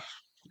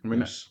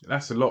mean, was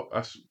that's a lot.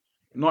 That's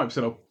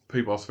 90% of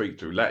people I speak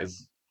to. That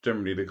is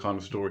generally the kind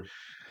of story.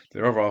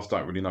 The other half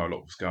don't really know a lot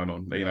of what's going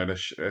on.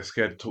 They're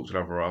scared to talk to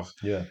the other half.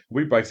 yeah,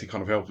 We basically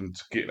kind of help them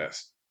to get that,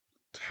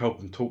 to help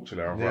them talk to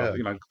their other half.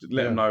 yeah,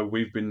 Let them yeah, know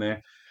we've been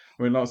there.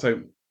 I mean, like I say,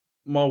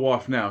 my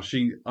wife now,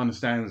 she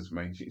understands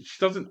me. She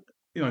doesn't.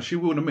 she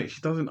will admit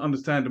she doesn't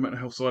understand the mental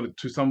health side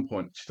to some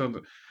point. She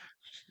doesn't.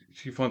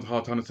 She finds it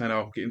hard to understand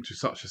how I get into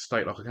such a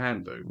state like I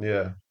can do.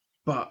 Yeah.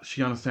 But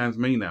she understands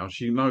me now.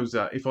 She knows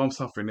that if I'm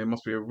suffering, there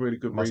must be a really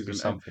good Must be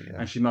reason, something.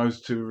 and she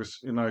knows to,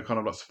 kind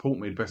of like support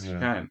me the best she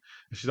can, and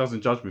she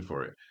doesn't judge me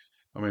for it.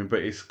 I mean, but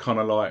it's kind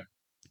of like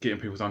getting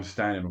people's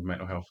understanding of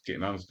mental health,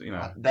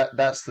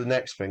 That's the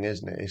next thing,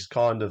 isn't it? It's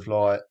kind of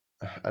like,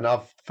 and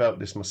I've felt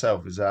this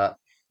myself, is that,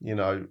 you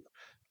know,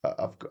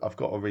 I've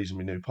got a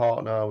reasonably new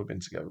partner. We've been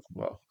together.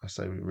 Well, I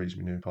say we're a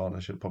reasonably new partner.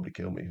 She'll probably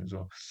kill me as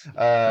well.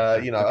 Over a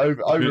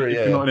if you're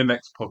year. not in the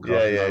next podcast,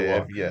 Yeah, you yeah, know yeah,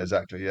 why. yeah,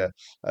 exactly. Yeah,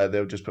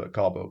 they'll just put a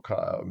cardboard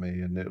cutout of me,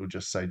 and it will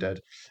just say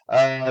dead.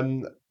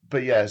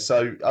 But yeah,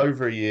 so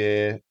over a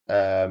year,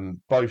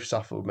 both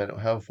suffer with mental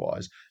health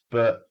wise,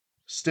 but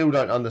still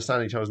don't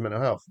understand each other's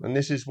mental health, and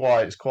this is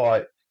why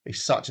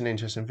it's such an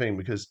interesting thing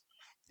because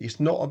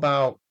it's not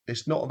about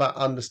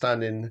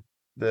understanding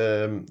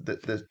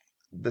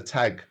the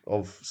tag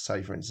of,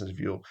 say, for instance, if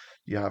you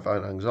have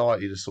an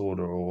anxiety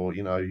disorder, or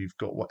you've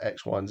got what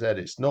X, Y, and Z.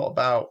 It's not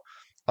about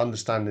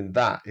understanding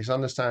that. It's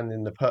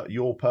understanding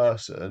your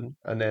person,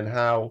 and then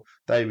how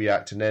they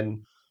react, and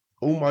then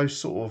almost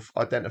sort of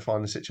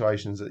identifying the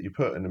situations that you're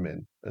putting them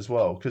in as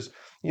well. Because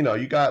you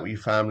go out with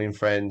your family and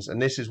friends,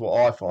 and this is what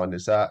I find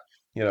is that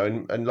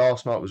and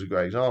last night was a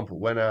great example.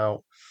 Went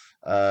out.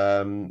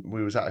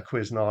 We was at a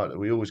quiz night that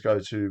we always go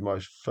to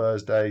most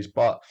Thursdays,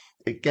 but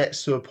it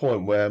gets to a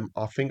point where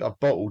I think I've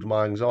bottled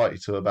my anxiety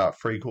to about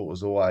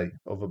three-quarters away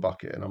of a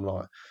bucket, and I'm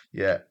like,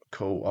 yeah,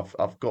 cool,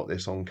 I've got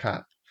this on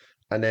cap.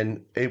 And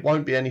then it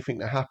won't be anything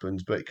that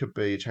happens, but it could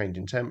be a change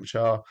in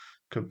temperature,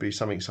 could be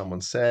something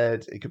someone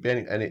said, it could be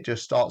any, and it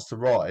just starts to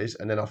rise,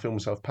 and then I feel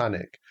myself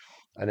panic,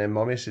 and then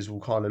my missus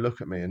will kind of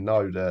look at me and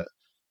know that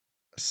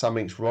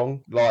something's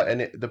wrong.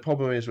 The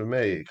problem is with me,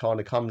 it kind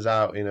of comes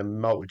out in a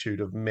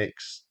multitude of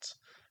mixed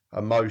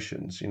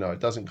emotions. It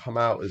doesn't come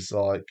out as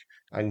like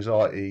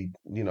anxiety,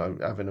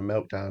 having a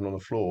meltdown on the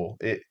floor.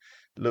 It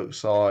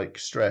looks like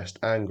stressed,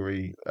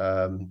 angry,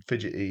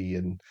 fidgety,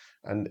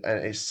 and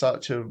it's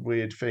such a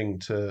weird thing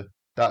to.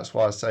 That's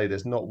why I say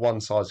there's not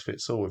one size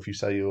fits all. If you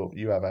say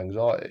you have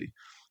anxiety,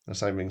 the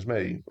same thing's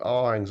me.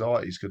 Our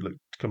anxieties could look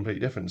completely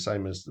different,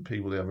 same as the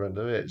people the other end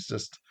of it. It's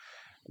just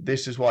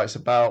this is why it's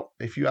about,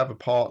 if you have a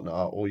partner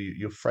or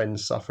your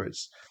friends suffer,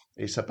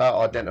 it's about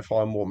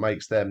identifying what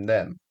makes them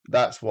them.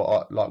 That's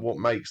what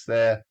makes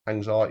their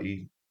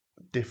anxiety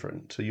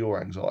different to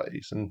your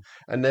anxieties,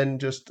 and then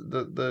just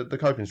the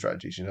coping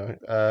strategies,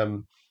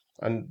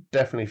 and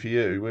definitely for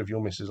you with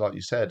your missus, like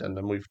you said, and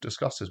then we've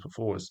discussed this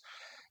before, is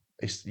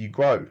it's you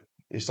grow.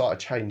 It's like a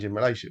change in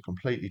relationship,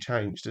 completely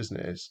changed, isn't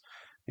it?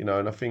 And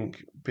I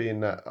think being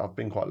that I've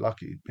been quite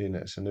lucky being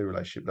that it's a new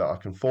relationship, that I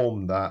can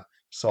form that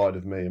side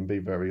of me and be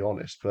very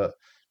honest. But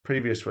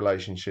previous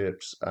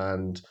relationships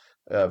and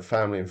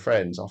family and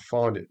friends, I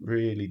find it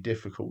really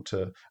difficult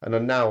to, and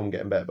then now I'm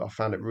getting better, but I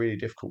found it really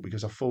difficult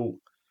because I thought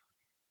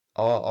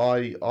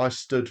I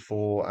stood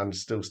for and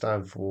still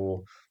stand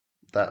for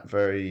that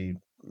very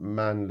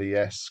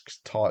manly-esque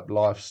type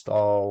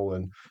lifestyle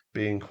and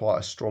being quite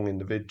a strong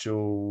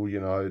individual,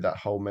 that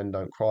whole men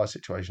don't cry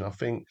situation. I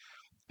think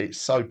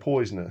it's so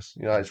poisonous.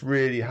 It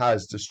really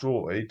has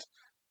destroyed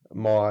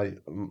my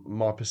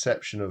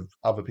perception of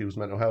other people's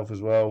mental health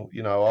as well.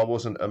 I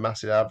wasn't a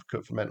massive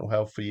advocate for mental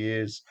health for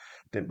years,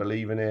 didn't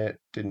believe in it,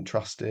 didn't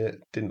trust it,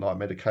 didn't like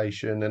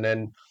medication.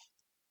 And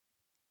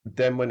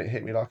then when it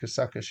hit me like a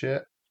sack of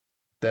shit,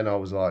 then I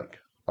was like,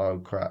 oh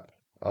crap.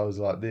 I was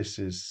like, this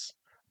is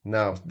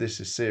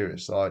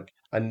serious. Like,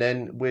 and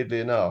then weirdly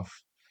enough,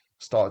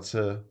 started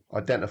to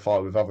identify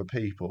with other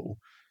people,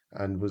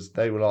 and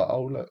they were like,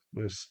 oh look,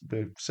 we're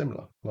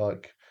similar.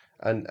 Like,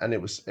 and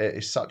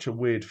it's such a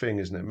weird thing,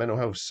 isn't it? Mental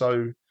health,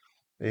 so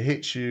it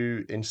hits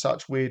you in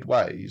such weird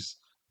ways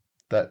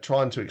that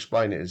trying to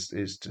explain it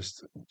is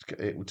just,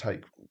 it will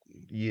take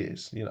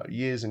years,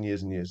 years and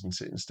years and years, and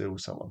sitting still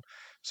with someone.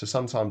 So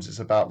sometimes it's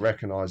about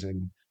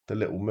recognizing the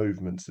little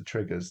movements, the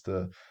triggers,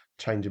 the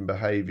changing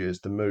behaviors,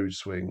 the mood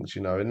swings,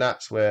 and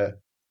that's where,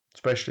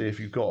 especially if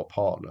you've got a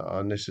partner,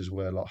 and this is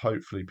where, like,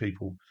 hopefully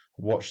people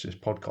watch this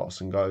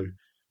podcast and go,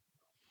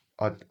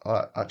 I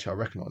actually, I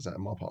recognize that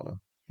in my partner.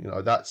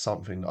 That's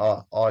something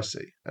that I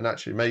see, and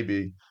actually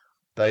maybe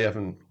they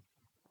haven't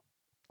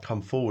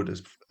come forward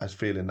as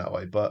feeling that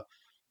way, but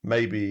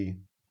maybe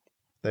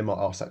they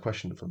might ask that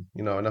question of them,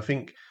 and I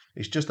think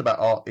it's just about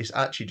art. It's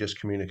actually just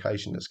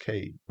communication that's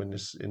key when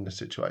this in the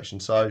situation.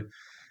 So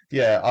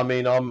yeah, I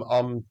mean,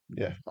 I'm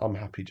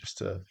happy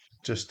just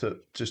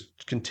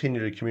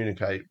continually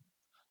communicate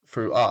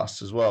through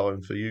us as well,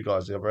 and for you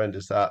guys the other end,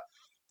 is that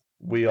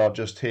we are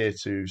just here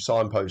to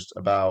signpost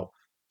about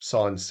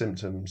signs,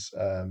 symptoms,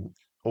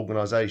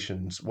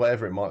 organisations,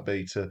 whatever it might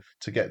be,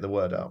 to get the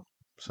word out.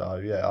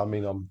 So yeah, I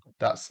mean, I'm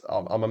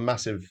a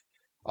massive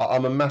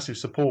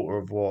supporter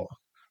of what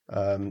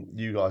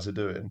you guys are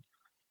doing,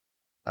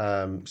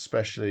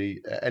 especially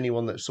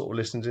anyone that sort of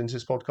listens into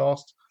this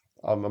podcast.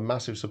 I'm a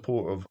massive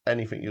supporter of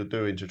anything you're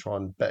doing to try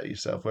and better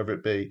yourself, whether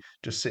it be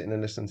just sitting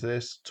and listening to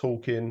this,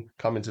 talking,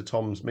 coming to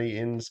Tom's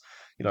meetings,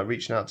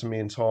 reaching out to me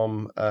and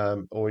Tom,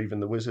 or even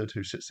the wizard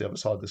who sits the other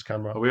side of this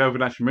camera. We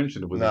haven't actually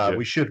mentioned the wizard No, yet.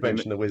 we should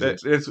mention the wizard.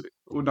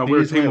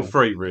 We're a team of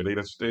 3, really.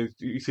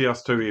 You see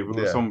us 2 here. We've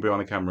got Yeah. someone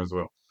behind the camera as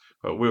well.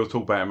 But we'll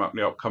talk about him up in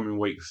the upcoming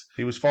weeks.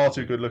 He was far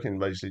too good looking,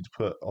 basically, to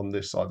put on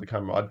this side of the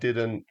camera.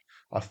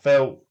 I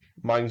felt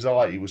my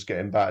anxiety was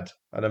getting bad.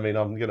 And I mean,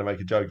 I'm going to make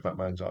a joke about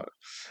my anxiety.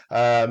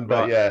 But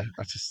Right. yeah,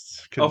 I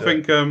just couldn't. I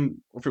think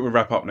we'll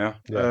wrap up now.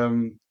 Yeah.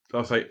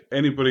 I'll say,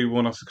 anybody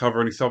want us to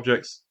cover any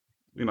subjects,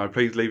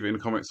 please leave it in the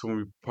comments when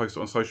we post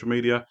it on social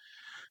media.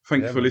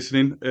 Thank you for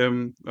listening.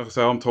 Like I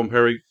say, I'm Tom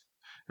Perry,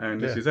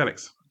 and this is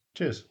Alex.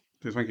 Cheers.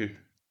 Thank you.